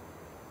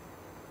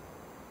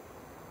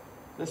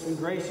 Listen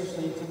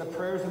graciously to the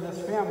prayers of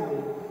this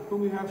family,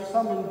 whom you have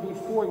summoned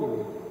before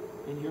you.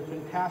 In your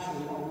compassion,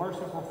 O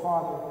merciful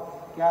Father,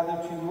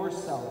 gather to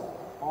yourself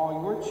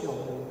all your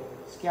children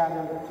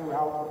scattered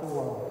throughout the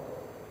world.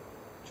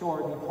 To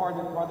our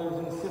departed brothers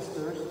and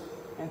sisters,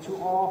 and to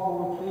all who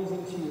were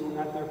pleasing to you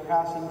at their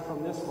passing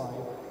from this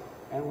life,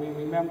 and we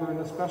remember in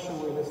a special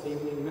way this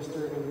evening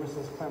Mr. and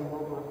Mrs. Clem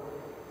Wilbur.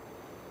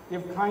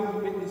 Give kind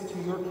admittance to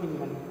your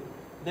kingdom.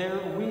 There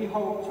we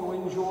hope to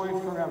enjoy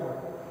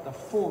forever the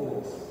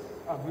fullness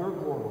of your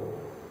glory.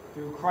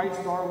 Through Christ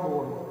our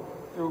Lord,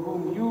 through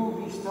whom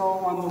you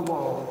bestow on the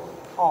world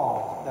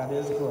all that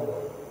is good.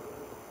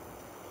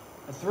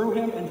 And through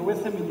him and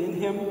with him and in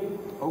him,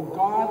 O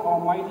God,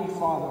 Almighty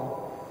Father,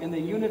 in the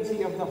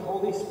unity of the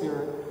Holy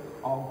Spirit,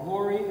 all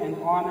glory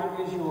and honor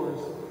is yours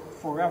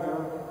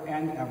forever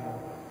and ever.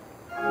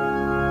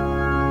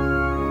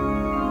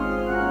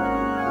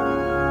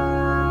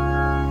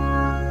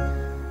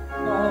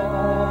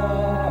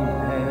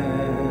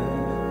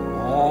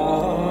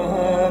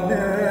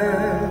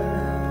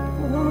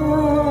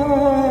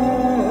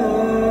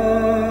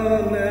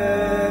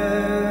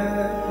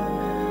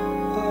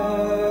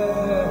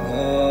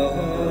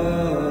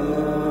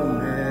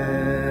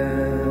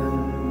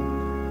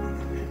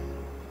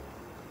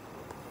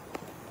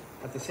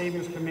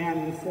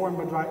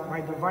 By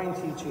divine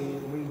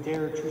teaching, we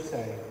dare to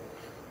say,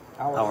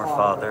 Our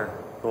Father,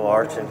 who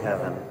art in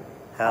heaven,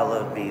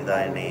 hallowed be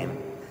thy name.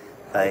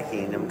 Thy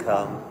kingdom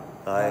come,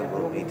 thy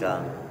will be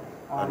done,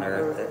 on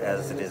earth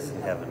as it is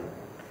in heaven.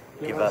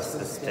 Give us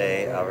this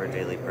day our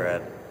daily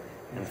bread,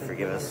 and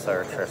forgive us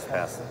our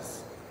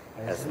trespasses,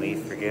 as we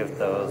forgive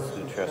those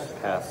who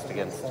trespass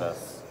against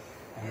us.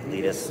 And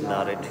lead us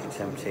not into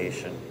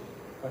temptation,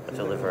 but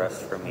deliver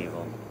us from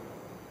evil.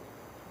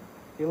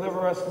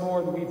 Deliver us,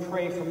 Lord, we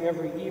pray, from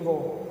every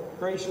evil.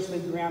 Graciously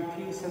grant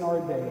peace in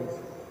our days,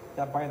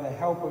 that by the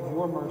help of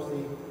your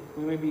mercy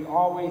we may be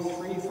always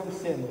free from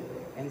sin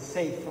and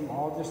safe from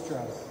all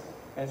distress,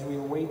 as we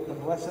await the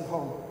blessed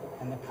hope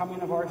and the coming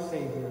of our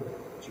Savior,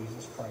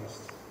 Jesus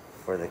Christ.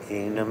 For the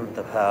kingdom,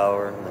 the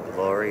power, and the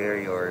glory are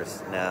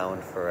yours, now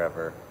and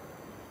forever.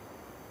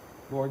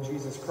 Lord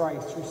Jesus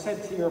Christ, who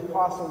said to your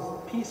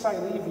apostles, "Peace I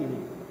leave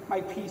you,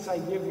 my peace I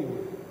give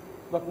you,"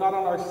 look not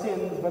on our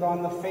sins, but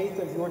on the faith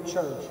of your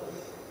church,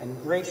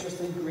 and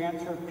graciously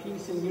grant her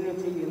peace and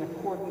unity in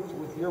accordance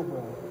with your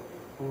will,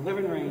 who live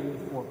and reign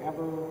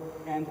forever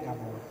and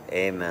ever.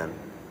 Amen.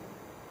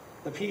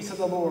 The peace of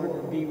the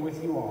Lord be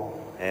with you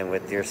all. And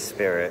with your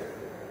spirit.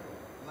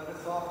 Let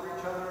us offer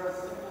each other a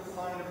simple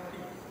sign of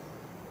peace.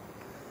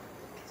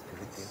 Peace be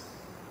with you.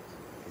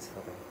 Peace,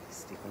 Father. Peace,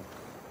 Stephen.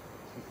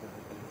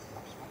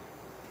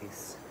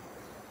 Peace.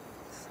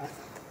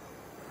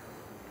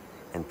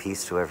 And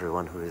peace to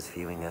everyone who is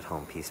viewing at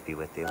home. Peace be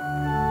with you.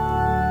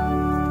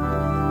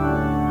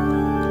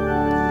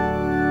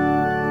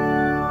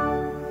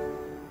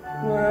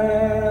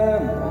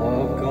 Lamb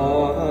of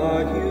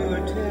God, you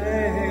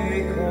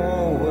take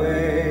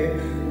away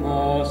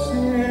all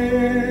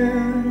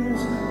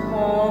sins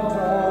of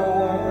the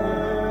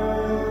world.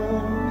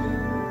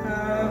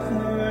 Have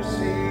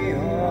mercy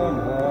on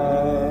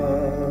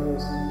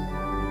us.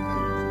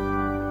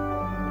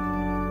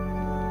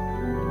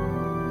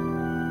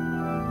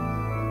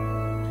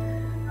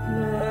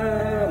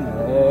 Lamb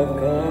of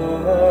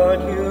God,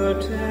 you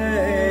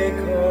take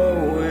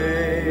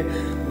away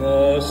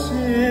the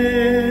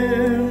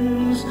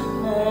sins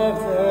of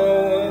the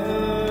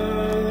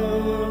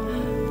world.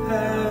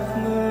 Have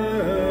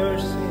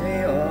mercy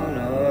on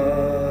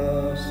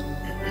us.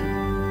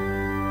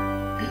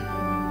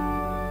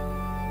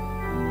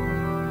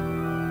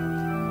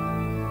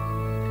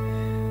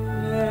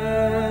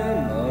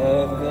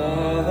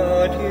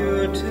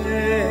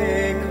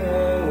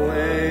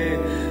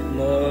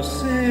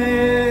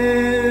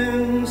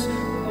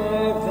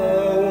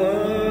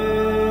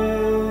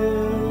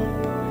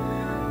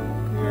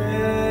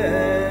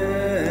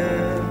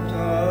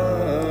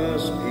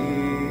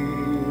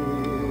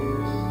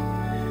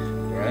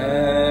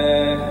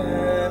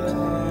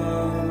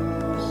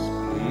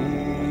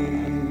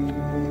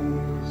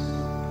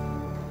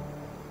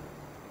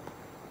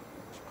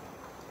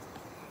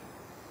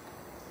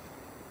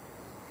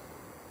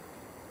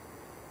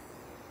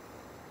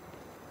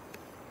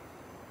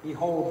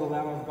 Behold the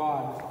Lamb of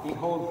God.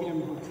 Behold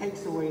him who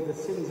takes away the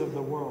sins of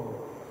the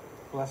world.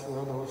 Blessed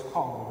are those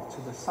called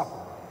to the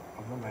supper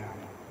of the Lamb.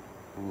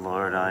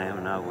 Lord, I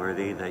am not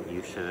worthy that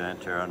you should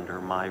enter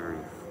under my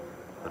roof,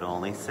 but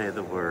only say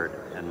the word,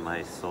 and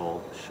my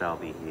soul shall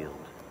be healed.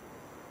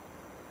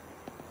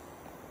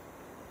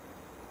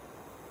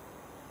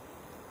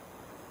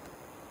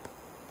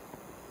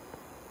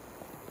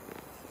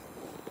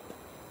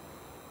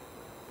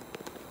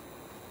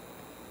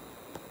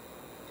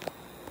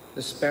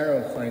 The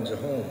sparrow finds a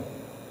home,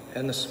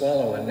 and the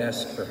swallow a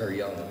nest for her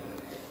young.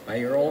 By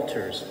your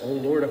altars, O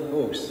Lord of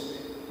hosts,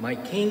 my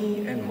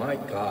King and my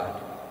God.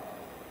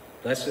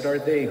 Blessed are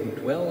they who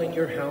dwell in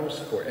your house,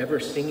 forever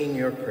singing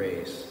your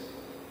praise.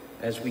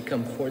 As we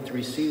come forth to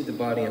receive the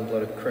body and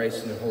blood of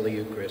Christ in the Holy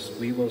Eucharist,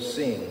 we will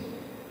sing,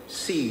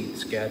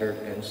 Seeds Scattered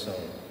and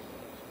Sown.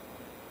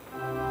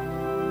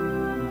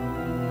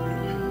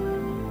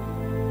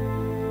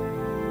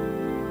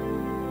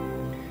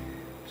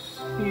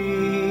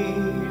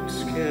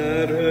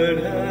 Scattered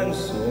and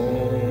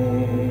sown,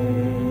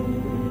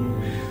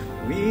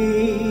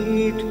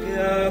 wheat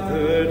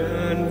gathered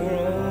and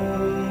grown,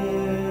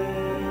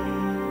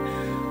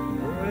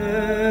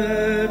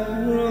 bread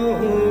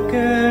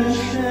broken,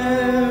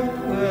 shared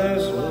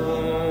was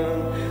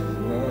one,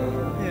 the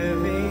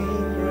living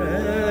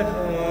bread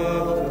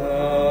of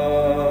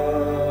God,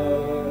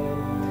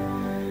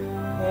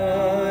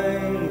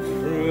 vine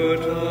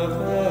fruit of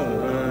the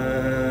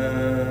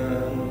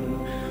land,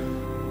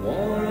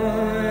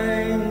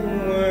 wine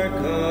work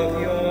of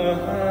your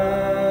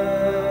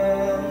hands,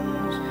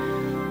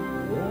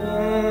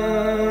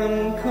 one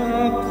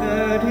cup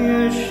that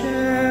is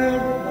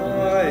shared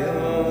by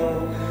all,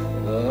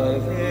 the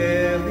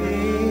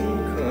living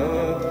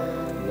cup,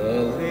 the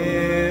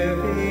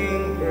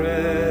living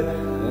bread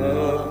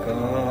of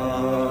God.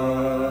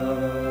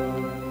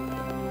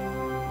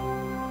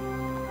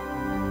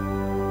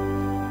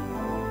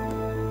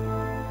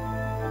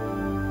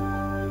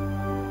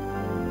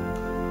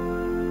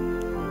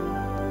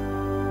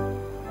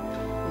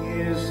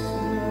 Is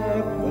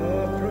not the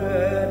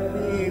bread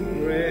we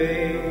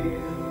break,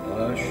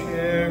 a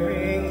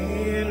sharing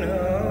in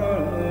our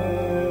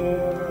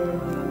Lord?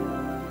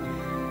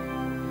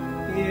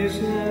 Is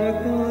not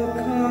the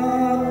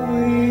cup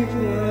we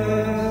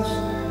bless,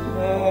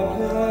 the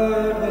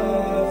blood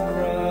of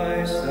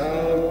Christ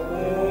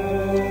outpoured?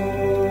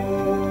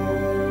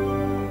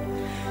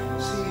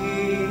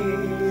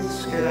 Seeds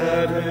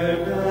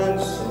scattered and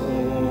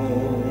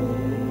sown,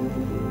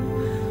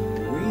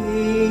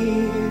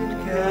 wheat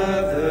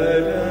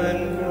gathered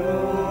and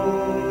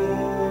grown,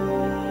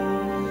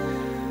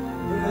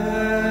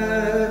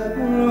 bread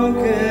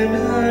broken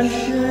and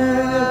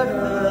shared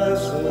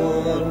as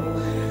one,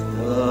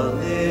 the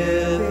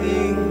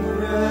living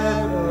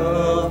bread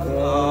of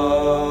God,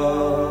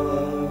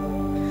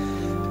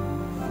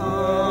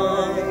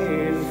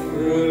 fine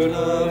fruit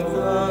of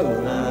the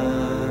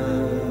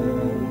land,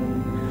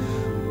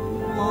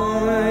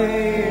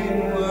 wine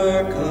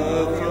work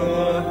of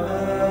your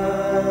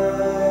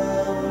hands,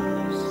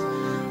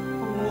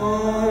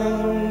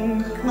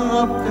 one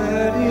cup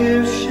that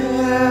is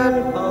shared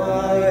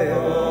by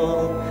all,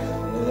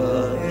 the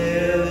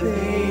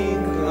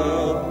living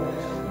cup,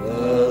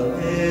 the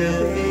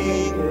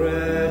living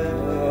bread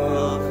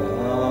of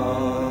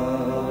God.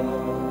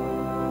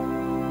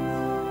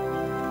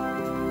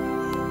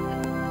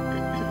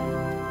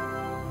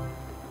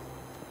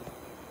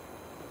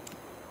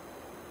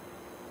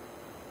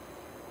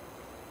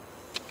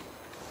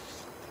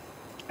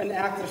 An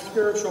act of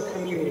spiritual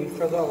communion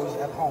for those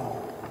at home.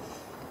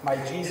 My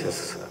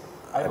Jesus,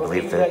 I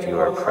believe that you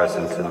are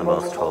present in the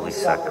most holy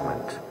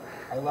sacrament.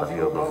 I love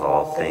you above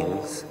all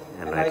things,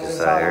 and I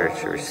desire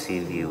to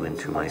receive you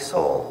into my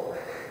soul.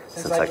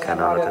 Since I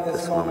cannot at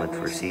this moment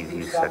receive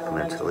you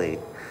sacramentally,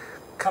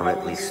 come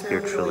at least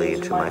spiritually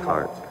into my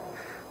heart.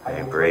 I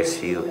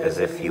embrace you as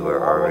if you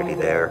were already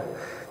there,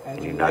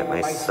 and unite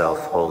myself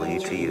wholly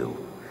to you.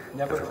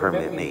 Never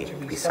permit me to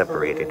be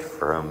separated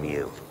from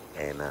you.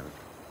 Amen.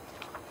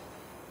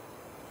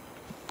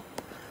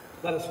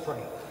 Let us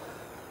pray.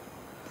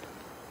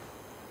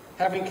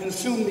 Having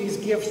consumed these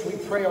gifts, we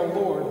pray, O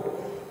Lord,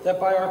 that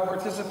by our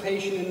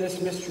participation in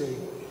this mystery,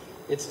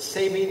 its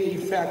saving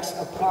effects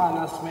upon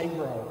us may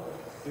grow,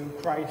 through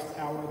Christ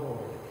our Lord.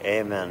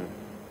 Amen.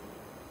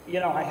 You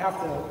know, I have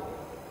to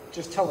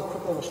just tell a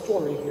quick little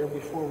story here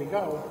before we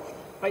go.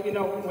 But you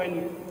know,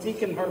 when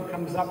Deacon Herb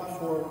comes up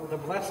for the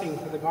blessing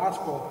for the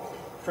gospel,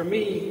 for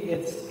me,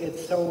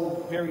 it's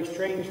so very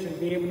strange to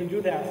be able to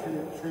do that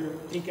for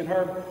Deacon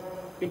Herb,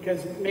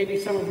 because maybe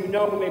some of you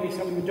know, maybe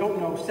some of you don't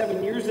know,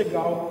 7 years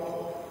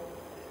ago,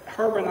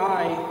 Herb and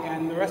I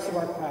and the rest of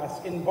our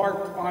class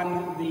embarked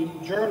on the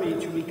journey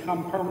to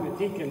become permanent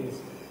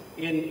deacons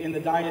in the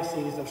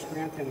Diocese of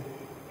Scranton.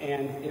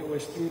 And it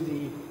was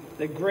through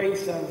the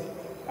grace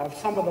of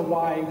some of the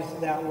wives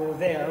that were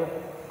there,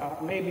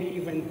 maybe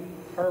even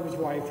Herb's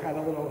wife had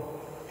a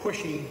little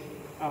pushing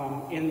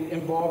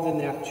involved in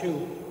that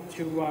too.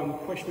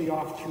 push me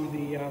off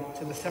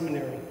to the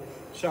seminary.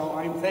 So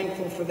I'm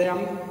thankful for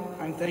them.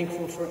 I'm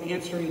thankful for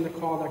answering the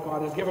call that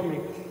God has given me.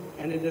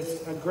 And it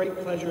is a great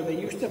pleasure. They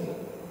used to,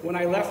 when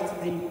I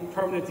left the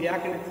permanent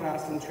diaconate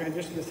class and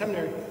transitioned to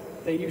seminary,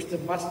 they used to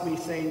bust me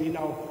saying, you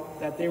know,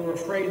 that they were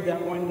afraid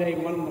that one day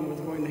one of them was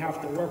going to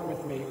have to work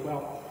with me.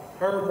 Well,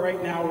 Herb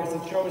right now is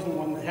the chosen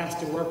one that has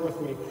to work with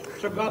me.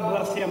 So God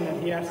bless him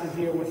that he has to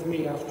deal with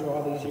me after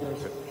all these years.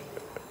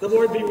 The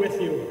Lord be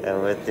with you.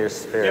 And with your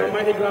spirit. The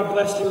Almighty God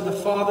bless you, the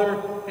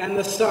Father, and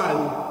the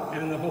Son,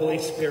 and the Holy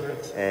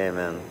Spirit.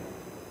 Amen.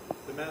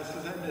 The Mass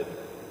is ended.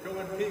 Go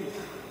in peace,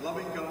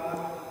 loving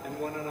God and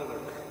one another.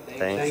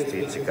 Thanks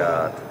be to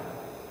God.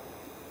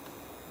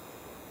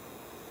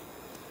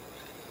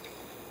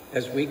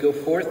 As we go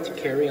forth to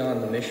carry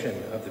on the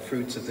mission of the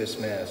fruits of this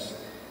Mass,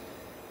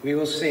 we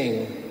will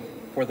sing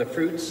for the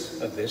fruits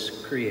of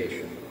this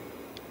creation.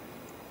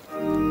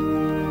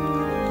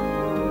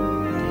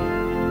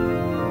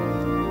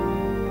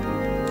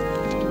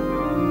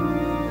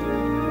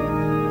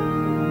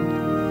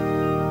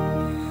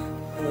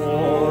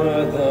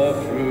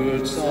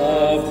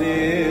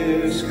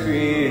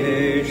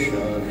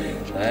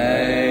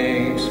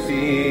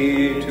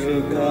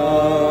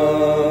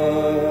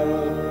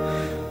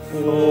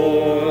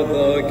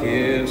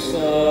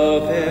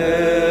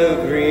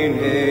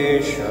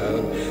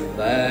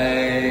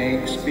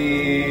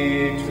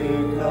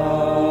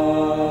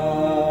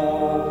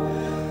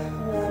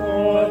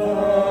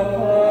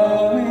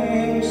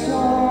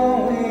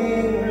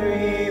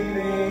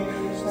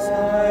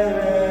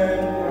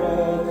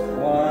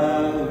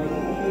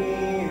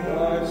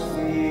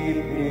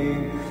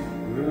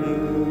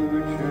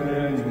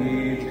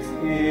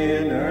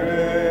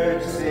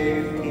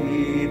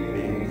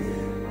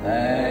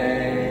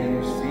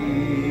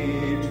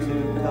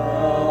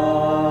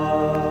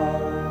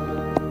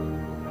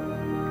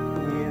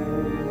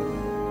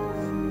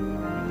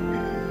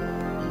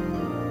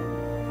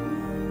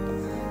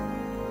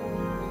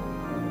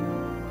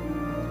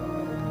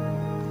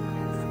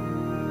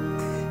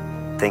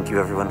 Thank you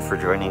everyone for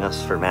joining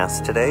us for Mass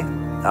today.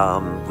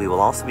 We will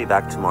also be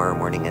back tomorrow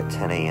morning at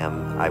 10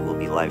 a.m. I will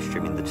be live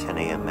streaming the 10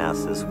 a.m.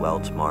 Mass as well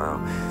tomorrow.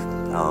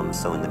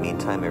 So in the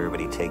meantime,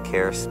 everybody take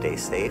care, stay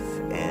safe,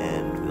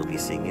 and we'll be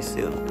seeing you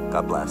soon.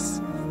 God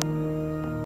bless.